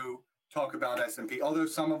to do. Talk about SMP, although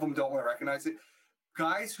some of them don't want to recognize it.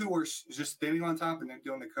 Guys who are just standing on top and they're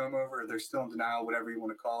doing the comb over, or they're still in denial, whatever you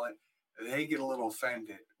want to call it, they get a little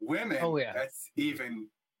offended. Oh Women, yeah. that's even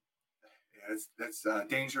that's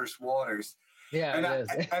dangerous waters. Yeah, And it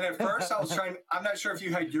is. and at first I was trying. I'm not sure if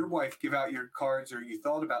you had your wife give out your cards or you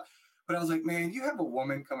thought about, but I was like, man, you have a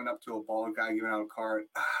woman coming up to a bald guy giving out a card.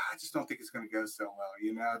 I just don't think it's going to go so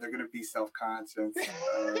well. They're going to be self conscious. It's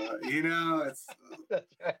That's you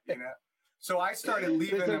right. know. So I started They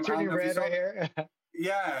leaving start them. I don't turning know if you red saw. right here.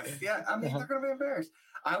 Yes, yeah. I mean, Uh-huh. they're going to be embarrassed.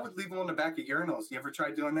 I would leave them on the back of urinals. You ever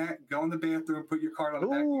try doing that? Go in the bathroom, put your card on the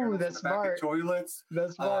back of Ooh, urinals, in that's the back of smart. toilets,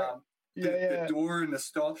 That's smart. um, Yeah, the yeah. door and the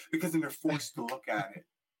stall, because then they're forced to look at it.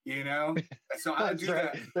 And so I That's do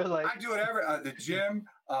right. that. They're like, I do it every the gym,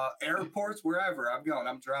 airports, wherever I'm going.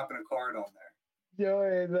 I'm dropping a card on there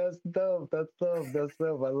Joey, that's dope. That's dope. That's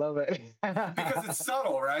dope. I love it. because it's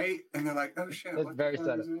subtle, right? And they're like, "Oh shit, It's what the very fuck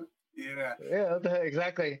subtle. is it?" Yeah, what the heck,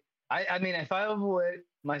 exactly. I mean, if I would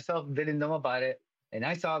myself didn't know about it and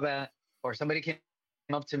I saw that or somebody came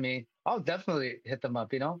up to me, I'll definitely hit them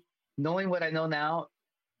up, Knowing what I know now,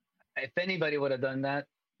 if anybody would have done that,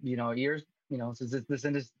 years, since this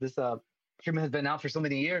treatment has been out for so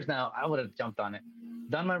many years now, I would have jumped on it,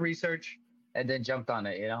 done my research, and then jumped on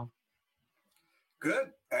it.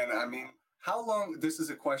 Good. And I mean, how long? This is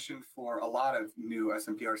a question for a lot of new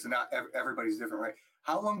SMP artists, and not everybody's different, right?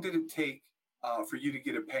 How long did it take for you to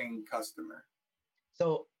get a paying customer?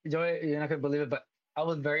 So, Joy, you're not gonna believe it, but I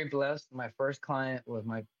was very blessed. My first client was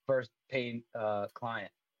my first paid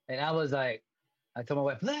client, and I was like, I told my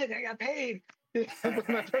wife, "Look, I got paid." It was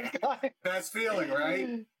my first client. Best feeling,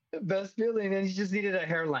 right? Best feeling, and he just needed a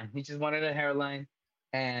hairline. He just wanted a hairline,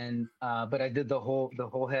 and but I did the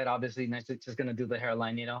whole head. Obviously, next just gonna do the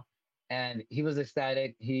hairline. And he was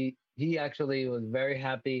ecstatic. He actually was very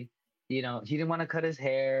happy. He didn't want to cut his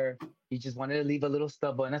hair. He just wanted to leave a little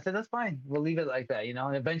stubble, and I said, "That's fine. We'll leave it like that."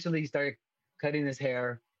 And eventually, he started cutting his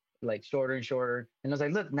hair like shorter and shorter. And I was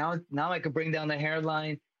like, "Look, now I could bring down the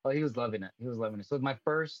hairline." Oh, he was loving it. He was loving it. So my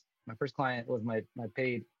first client was my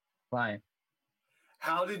paid client.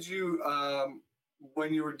 How did you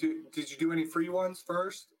when you were did you do any free ones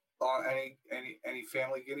first? Any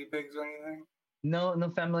family guinea pigs or anything? No, no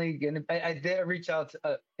family. I did reach out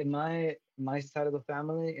to, in my side of the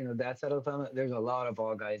family, that side of the family. There's a lot of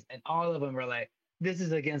all guys, and all of them were like, "This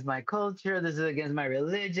is against my culture. This is against my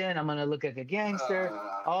religion. I'm gonna look like a gangster."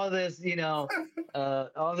 Uh, All this,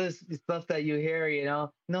 all this stuff that you hear,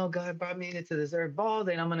 No, God brought me into this earth bald,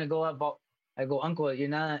 and I'm gonna go up. I go, Uncle, you're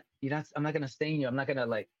not. I'm not gonna stain you. I'm not gonna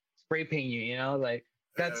like spray paint you. Like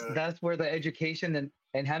uh, that's where the education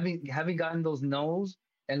and having gotten those no's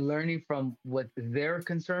and learning from what their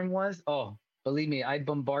concern was. Oh, believe me, I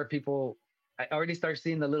bombard people. I already start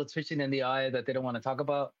seeing the little twitching in the eye that they don't want to talk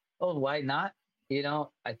about. Oh, why not?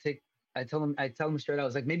 I tell them straight out. I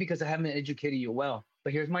was like, maybe because I haven't educated you well.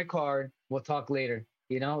 But here's my card. We'll talk later.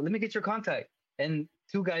 Let me get your contact. And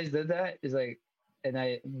two guys did that. Is like, and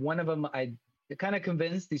one of them I kind of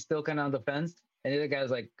convinced. He's still kind of on the fence. And the other guy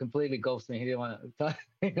was like completely ghosted me. He didn't want to talk.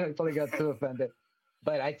 He probably got too offended.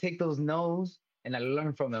 But I take those no's and I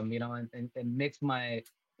learn from them, and mix the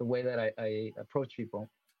way that I approach people.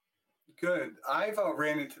 Good. I've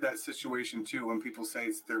ran into that situation too when people say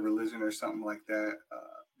it's their religion or something like that.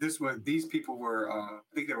 These people were I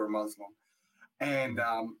think they were Muslim, and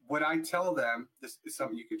Mhm. what I tell them, this is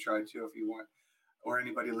something you could try too if you want, or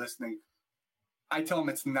anybody listening. I tell them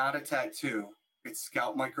it's not a tattoo. It's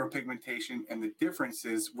scalp micropigmentation, and the difference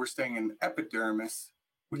is we're staying in the epidermis.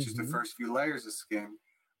 which is the first few layers of skin,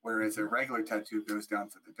 whereas a regular tattoo goes down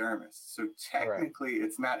to the dermis. So Correct. technically,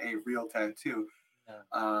 it's not a real tattoo.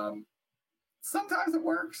 Yeah. Sometimes it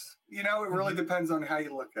works. You know, it really depends on how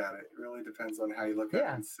you look at it. It really depends on how you look at it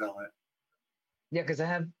Yeah. and sell it. Yeah, because I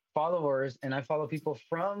have followers and I follow people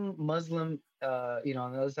from Muslim, on the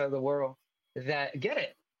other side of the world that get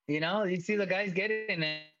it. You see the guys getting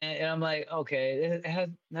it, and I'm like, okay, it has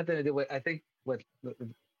nothing to do with, I think, with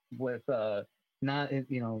not,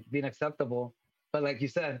 being acceptable. But like you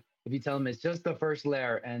said, if you tell them it's just the first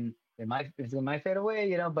layer and it might fade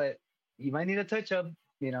away, but you might need a touch up,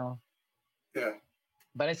 you know. Yeah.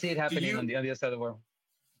 But I see it Do happening you on the other side of the world.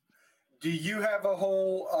 do you have a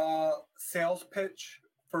whole sales pitch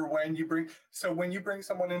for when you bring? So when you bring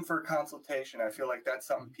someone in for a consultation, I feel like that's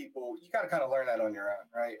something people you got to kind of learn that on your own,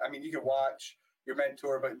 right? I mean, you can watch your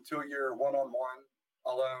mentor, but until you're one on one,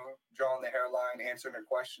 alone, drawing the hairline, answering their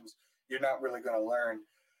questions, you're not really going to learn.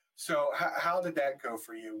 So how did that go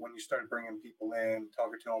for you when you started bringing people in,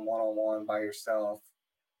 talking to them one on one by yourself?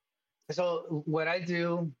 So what I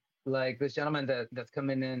do, like this gentleman that's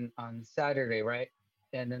coming in on Saturday, right?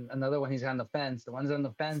 And then another one, he's on the fence. The ones on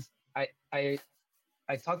the fence, I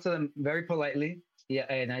talk to them very politely. Yeah,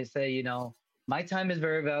 and I say, my time is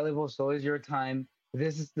very valuable. So is your time.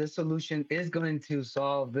 This solution is going to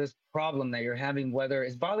solve this problem that you're having, whether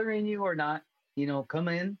it's bothering you or not. Come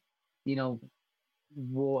in. You know,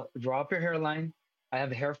 we'll draw up your hairline. I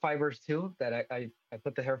have hair fibers too that I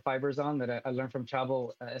put the hair fibers on that I learned from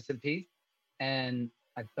Chavo SMP, and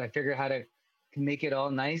I figure how to make it all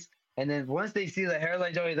nice. And then once they see the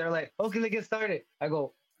hairline, Joey, they're like, okay, let's get started. I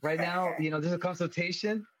go, right now, there's a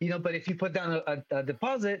consultation, but if you put down a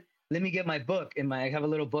deposit, let me get my book. I have a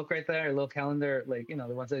little book right there, a little calendar, like,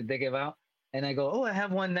 the ones that they give out. And I go, oh, I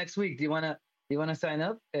have one next week. Do you want to sign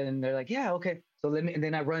up? And they're like, yeah, okay. So and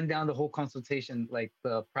then I run down the whole consultation, like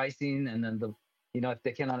the pricing, and then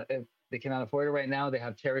if they cannot afford it right now, they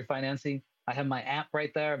have cherry financing. I have my app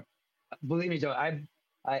right there. Believe me, Joe,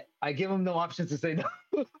 I give them no option to say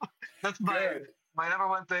no. That's Good. my number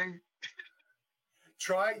one thing.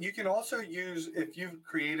 You can also use, if you've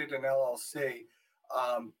created an LLC,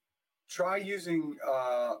 try using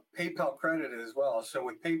PayPal credit as well. So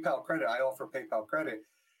with PayPal credit, I offer PayPal credit.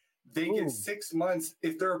 They get Ooh. 6 months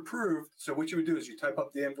if they're approved. So what you would do is you type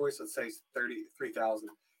up the invoice, let's say 33,000.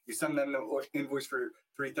 You send them the invoice for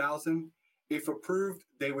 3,000. If approved,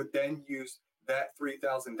 they would then use that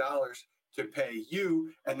 $3,000 to pay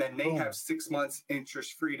you, and then they have 6 months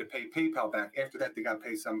interest free to pay PayPal back. After that, they got to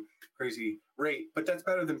pay some crazy rate, but that's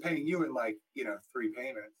better than paying you in 3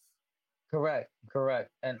 payments. Correct.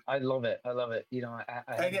 And I love it. I bring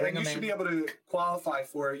And you them should in. be able to qualify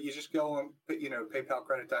for it. You just go on,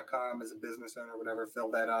 PayPalCredit.com as a business owner, whatever, fill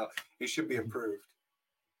that out. It should be approved.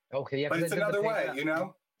 Okay, yeah. But 'cause I it's did the another way,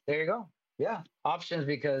 PayPal. There you go. Yeah, options,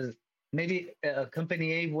 because maybe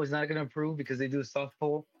company A was not going to approve because they do a soft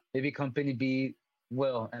pull. Maybe company B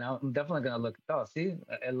will, and I'm definitely going to look. Oh, see,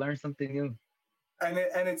 I learned something new. And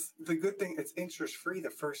it's the good thing. It's interest free the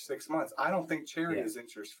first 6 months. I don't think Cherry Yeah. is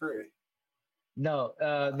interest free. No,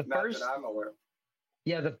 the Not first, that I'm aware.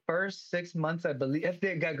 yeah, the first 6 months, I believe, if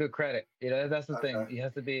they got good credit, that's the thing. Okay. You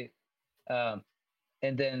have to be, um,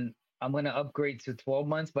 and then I'm going to upgrade to 12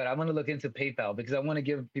 months, but I'm going to look into PayPal because I want to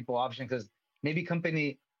give people option, because maybe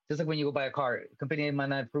company, just like when you go buy a car, company A might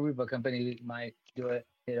not approve it, but company might do it.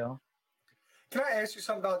 Can I ask you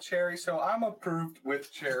something about Cherry? So I'm approved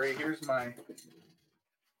with Cherry. Here's my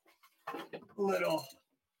little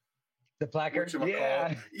The placard?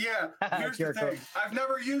 Yeah. Yeah, here's the thing. I've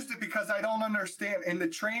never used it because I don't understand. In the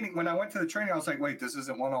training, when I went to the training, I was like, wait, this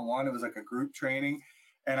isn't one-on-one. It was like a group training.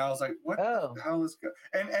 And I was like, what the hell is going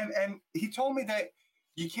on? And he told me that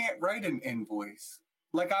you can't write an invoice.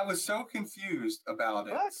 Like, I was so confused about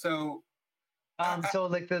it. What? So So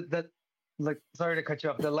like like, sorry to cut you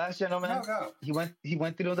off. The last gentleman, no. he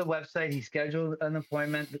went through the website, he scheduled an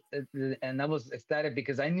appointment, and I was ecstatic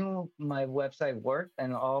because I knew my website worked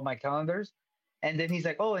and all my calendars. And then he's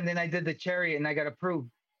like, oh, and then I did the cherry and I got approved.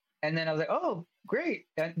 And then I was like, oh, great.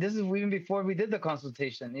 And this is even before we did the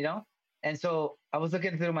consultation. And so I was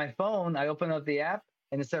looking through my phone, I opened up the app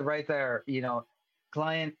and it said right there,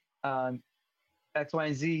 client X, Y,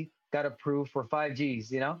 and Z got approved for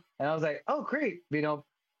 5Gs. And I was like, oh, great.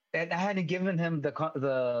 And I hadn't given him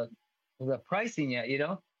the pricing yet.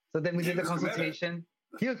 So then we did the consultation.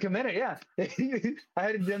 He was committed, yeah. I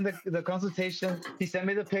had done the consultation. He sent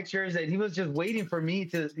me the pictures, and he was just waiting for me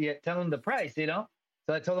to tell him the price. So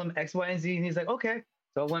I told him X, Y, and Z, and he's like, okay.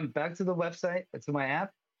 So I went back to the website, to my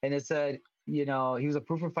app, and it said, he was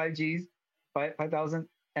approved for 5Gs, 5,000,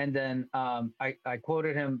 and then I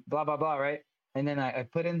quoted him, blah blah blah, right? and then I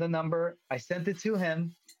put in the number. I sent it to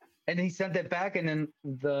him, and he sent it back, and then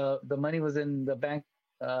the money was in the bank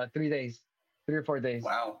 3 days, 3 or 4 days.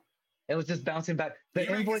 Wow. It was just bouncing back. The You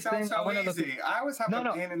make it invoice sound thing, I so want to look. easy. I always have No, a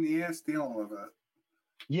no. pain in the ass dealing with it.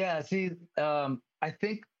 Yeah, see, I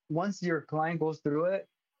think once your client goes through it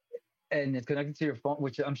and it's connected to your phone,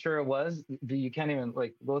 which I'm sure it was, you can't even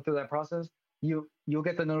like go through that process. You'll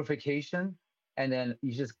get the notification, and then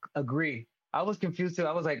you just agree. I was confused too.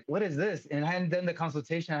 I was like, "What is this?" And I hadn't done the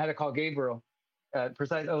consultation. I had to call Gabriel.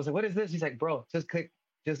 Precise. I was like, "What is this?" He's like, "Bro, just click,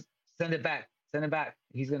 just send it back. Send it back.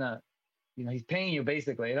 He's gonna, he's paying you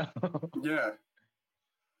basically, you know." Yeah.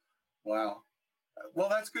 Wow. Well,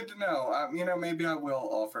 that's good to know. Maybe I will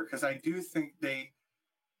offer because I do think they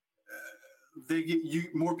get you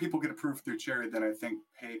more people get approved through charity than I think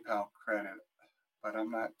PayPal credit, but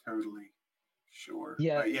I'm not totally sure.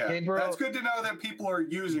 Yeah, But yeah, that's Gabriel. good to know that people are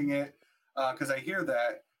using it because I hear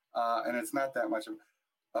that, and it's not that much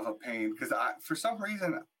of a pain because for some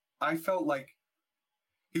reason, I felt like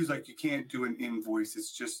he was like, you can't do an invoice.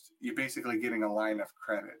 It's just you're basically getting a line of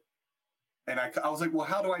credit, and I was like, well,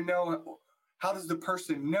 how do I know? How does the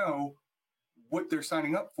person know what they're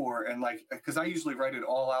signing up for? And like, because I usually write it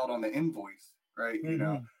all out on the invoice, right?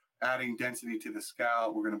 Hmm. Adding density to the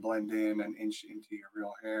scalp, we're going to blend in an inch into your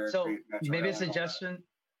real hair, So create natural maybe a hairline, all that. suggestion.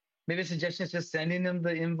 Maybe a suggestion is just sending them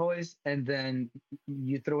the invoice, and then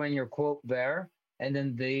you throw in your quote there, and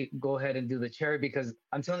then they go ahead and do the cherry. Because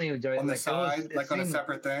I'm telling you, Joy, On the like side, it like on a seemed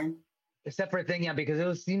separate thing. a separate thing, yeah, because it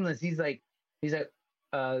was seamless. He's like,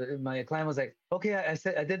 my client was like, okay, I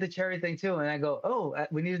said I did the cherry thing too, and I go, oh,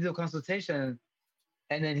 we need to do a consultation,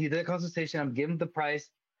 and then he did a consultation. I'm giving the price,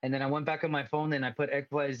 and then I went back on my phone and I put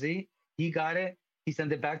XYZ. He got it. He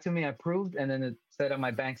sent it back to me. I approved, and then it said on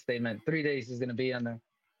my bank statement, 3 days is gonna be on there.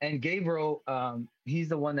 And Gabriel, he's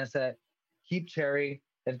the one that said, keep cherry.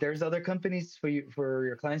 If there's other companies for you for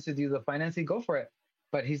your clients to do the financing, go for it.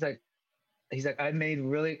 But he's like, I made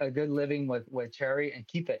really a good living with cherry and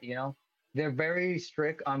keep it. They're very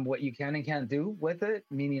strict on what you can and can't do with it,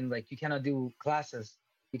 meaning like you cannot do classes,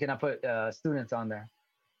 you cannot put students on there.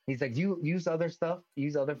 He's like, you use other stuff,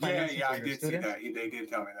 use other Yeah, financing yeah, for I your did see students, that. They did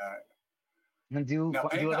tell me that. and Now do other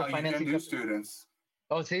PayPal, you can financing do companies. students.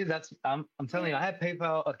 Oh, see, I'm telling you, I have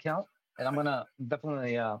PayPal account, and I'm gonna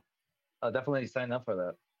definitely sign up for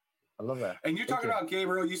that. I love that. And you're Thank talking you. about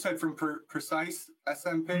Gabriel. You said from Precise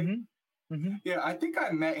SMP. Mm-hmm. Mm-hmm. Yeah, I think I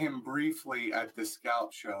met him briefly at the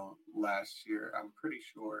Scalp show last year. I'm pretty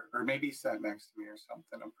sure, or maybe he sat next to me or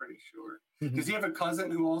something. I'm pretty sure. Does Mm-hmm. he have a cousin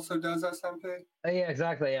who also does SMP? Yeah,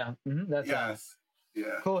 exactly. Yeah. That's Yes.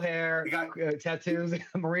 Yeah. cool He hair, got. tattoos,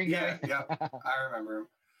 Marine Yeah. guy. Yeah. I remember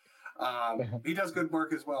him. He does good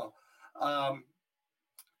work as well. Um,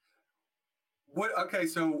 what? Okay.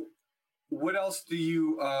 So, what else do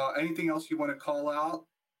you? Anything else you want to call out?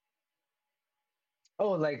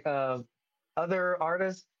 Oh, like other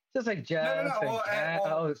artists, just like No. No. Jeff No. and Well. Cat.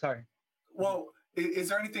 Oh, sorry. Well. Is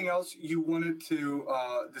there anything else you wanted to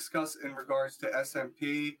discuss in regards to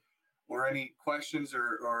SMP, or any questions,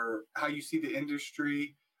 or how you see the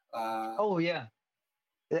industry? Uh, Oh yeah,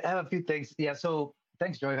 I have a few things. Yeah. So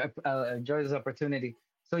thanks, Joy. I enjoy this opportunity.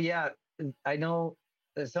 So yeah, I know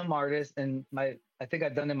some artists, and I think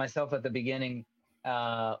I've done it myself at the beginning.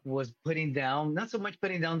 Was putting down, not so much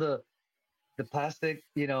putting down the plastic,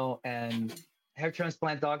 and hair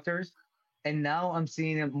transplant doctors. And now I'm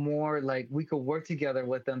seeing it more like we could work together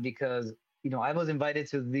with them because, I was invited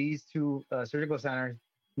to these two surgical centers,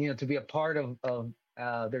 to be a part of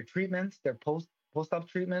their treatments, their post-op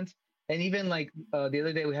treatments. And even like the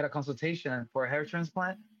other day, we had a consultation for a hair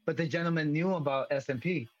transplant, but the gentleman knew about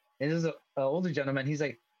SMP. And this is a older gentleman. He's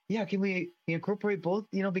like, yeah, can we incorporate both?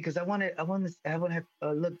 Because I want to have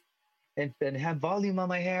look and have volume on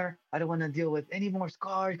my hair. I don't want to deal with any more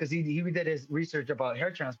scars because he did his research about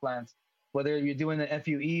hair transplants, whether you're doing the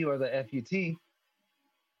FUE or the FUT.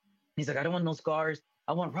 He's like, I don't want no scars.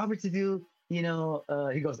 I want Robert to do, he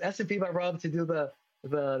goes SMP by Rob to do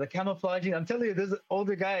the camouflaging. I'm telling you, this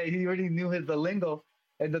older guy, he already knew the lingo.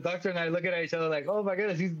 And the doctor and I look at each other like, oh my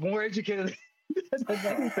goodness, he's more educated than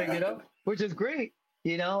anything, which is great,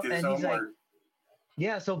 Did his And he's like, homework.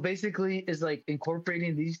 yeah, so basically is like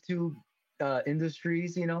incorporating these two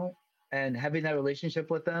industries, and having that relationship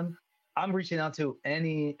with them. I'm reaching out to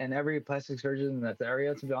any and every plastic surgeon in that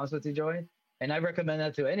area, to be honest with you, Joy. And I recommend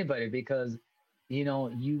that to anybody because,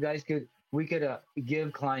 you guys we could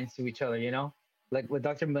give clients to each other, like with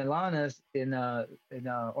Dr. Milanes in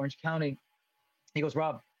Orange County. He goes,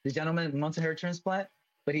 Rob, the gentleman wants a hair transplant,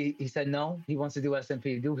 but he said no, he wants to do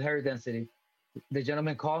SMP, do hair density. The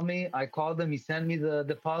gentleman called me. I called him. He sent me the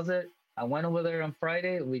deposit. I went over there on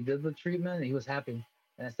Friday. We did the treatment. He was happy,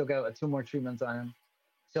 and I still got two more treatments on him.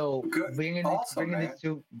 So Good. Awesome, bringing man. these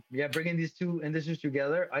two, yeah, bringing these two industries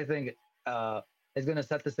together, I think is going to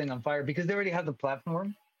set this thing on fire because they already have the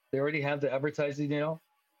platform, they already have the advertising, Uh,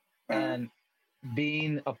 and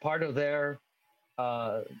being a part of their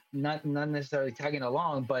not necessarily tagging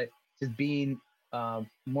along, but just being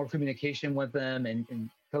more communication with them and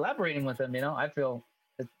collaborating with them. I feel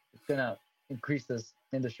it's gonna increase this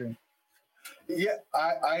industry. yeah,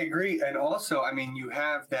 I agree. And also, I mean, you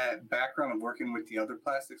have that background of working with the other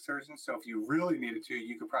plastic surgeons. So if you really needed to,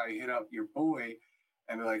 you could probably hit up your boy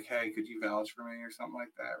and be like, hey, could you vouch for me or something like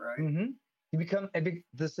that, right? Mm-hmm.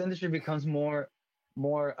 This industry becomes more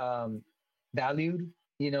valued,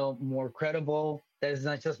 more credible. There's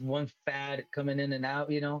not just one fad coming in and out,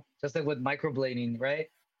 just like with microblading, right?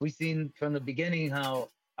 We've seen from the beginning how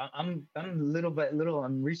I'm little by little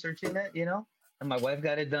I'm researching it, and my wife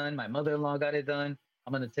got it done, my mother-in-law got it done.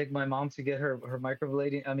 I'm gonna take my mom to get her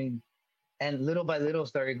microblading. I mean, and little by little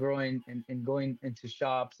started growing and going into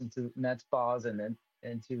shops, into med spas, and then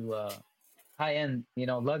into high end,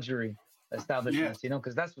 luxury Yeah, establishments,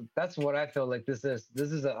 because that's what I feel like this is.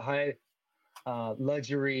 This is a high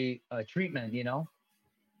luxury treatment,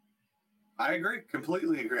 I agree.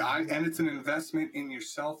 Completely agree. And it's an investment in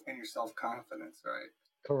yourself and your self confidence, right?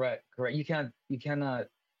 Correct, correct. You cannot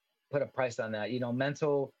put a price on that.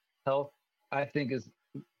 Mental health, I think, is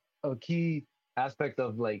a key aspect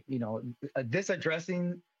of, like, this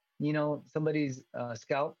addressing, somebody's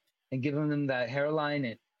scalp and giving them that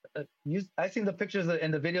hairline. And I've seen the pictures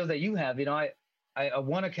and the videos that you have. I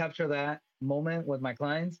want to capture that moment with my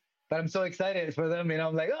clients, but I'm so excited for them.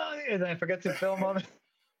 I'm like, oh, and I forget to film them.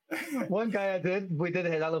 One guy we did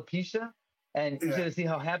his alopecia, and you should Yeah. have seen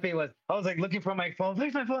how happy he was. I was like looking for my phone,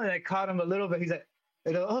 where's my phone? And I caught him a little bit. He's like,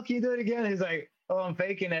 oh, can you do it again? He's like, oh, I'm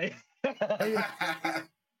faking it.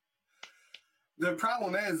 The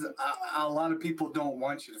problem is, a lot of people don't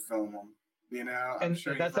want you to film them. I'm And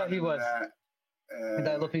sure you've that's how run he into was. that.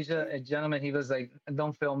 That alopecia gentleman, he was like,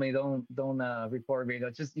 "Don't film me, don't record me.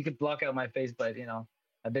 Just you could block out my face." But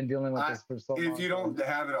I've been dealing with this for so if long. you don't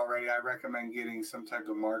have it already, I recommend getting some type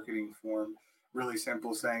of marketing form. Really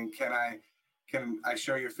simple, saying, can I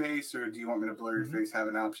show your face, or do you want me to blur your face? Have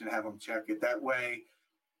an option, have them check it. That way,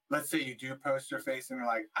 let's say you do post your face and they're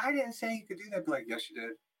like, I didn't say you could do that. Be like, yes, you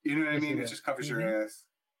did. You know what I Yes, he mean? It did. just covers your ass.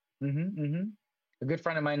 A good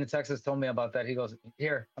friend of mine in Texas told me about that. He goes,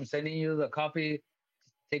 "Here, I'm sending you the copy.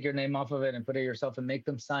 Take your name off of it and put it yourself, and make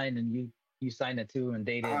them sign, and you sign it too, and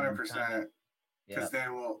date it and time it." 100%. Yeah. Because they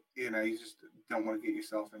will, you just don't want to get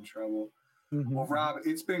yourself in trouble. Well, Mm-hmm. Rob,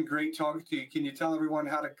 it's been great talking to you. Can you tell everyone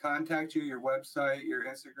how to contact you, your website, your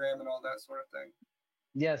Instagram, and all that sort of thing?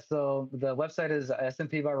 Yes. So the website is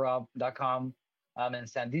snpbyrob.com. I'm in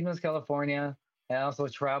San Dimas, California. And I also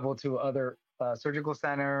travel to other surgical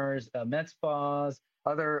centers, med spas,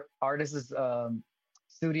 other artists'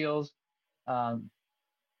 studios, um,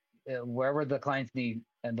 wherever the clients need.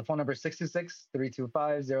 And the phone number is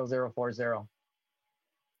 626-325-0040.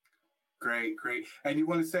 Great, great. And you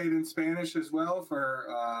want to say it in Spanish as well or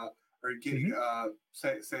get Mm-hmm.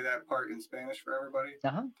 say that part in Spanish for everybody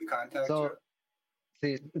Uh-huh. to contact you? So,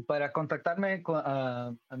 sí, para contactarme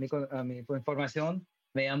a mi información,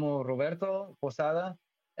 me llamo Roberto Posada.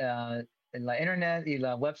 En la internet y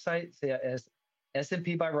la website es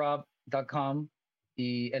snpbyrob.com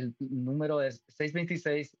y el número es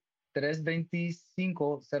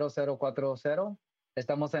 626-325-0040.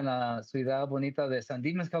 Estamos en la ciudad bonita de San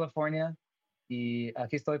Dimas, California, y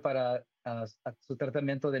aquí estoy para su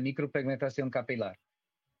tratamiento de micropigmentación capilar.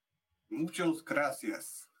 Muchas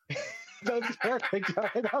gracias. That's perfect.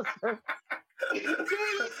 That was perfect.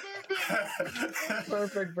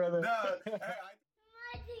 Perfect, brother. No,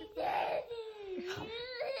 hey,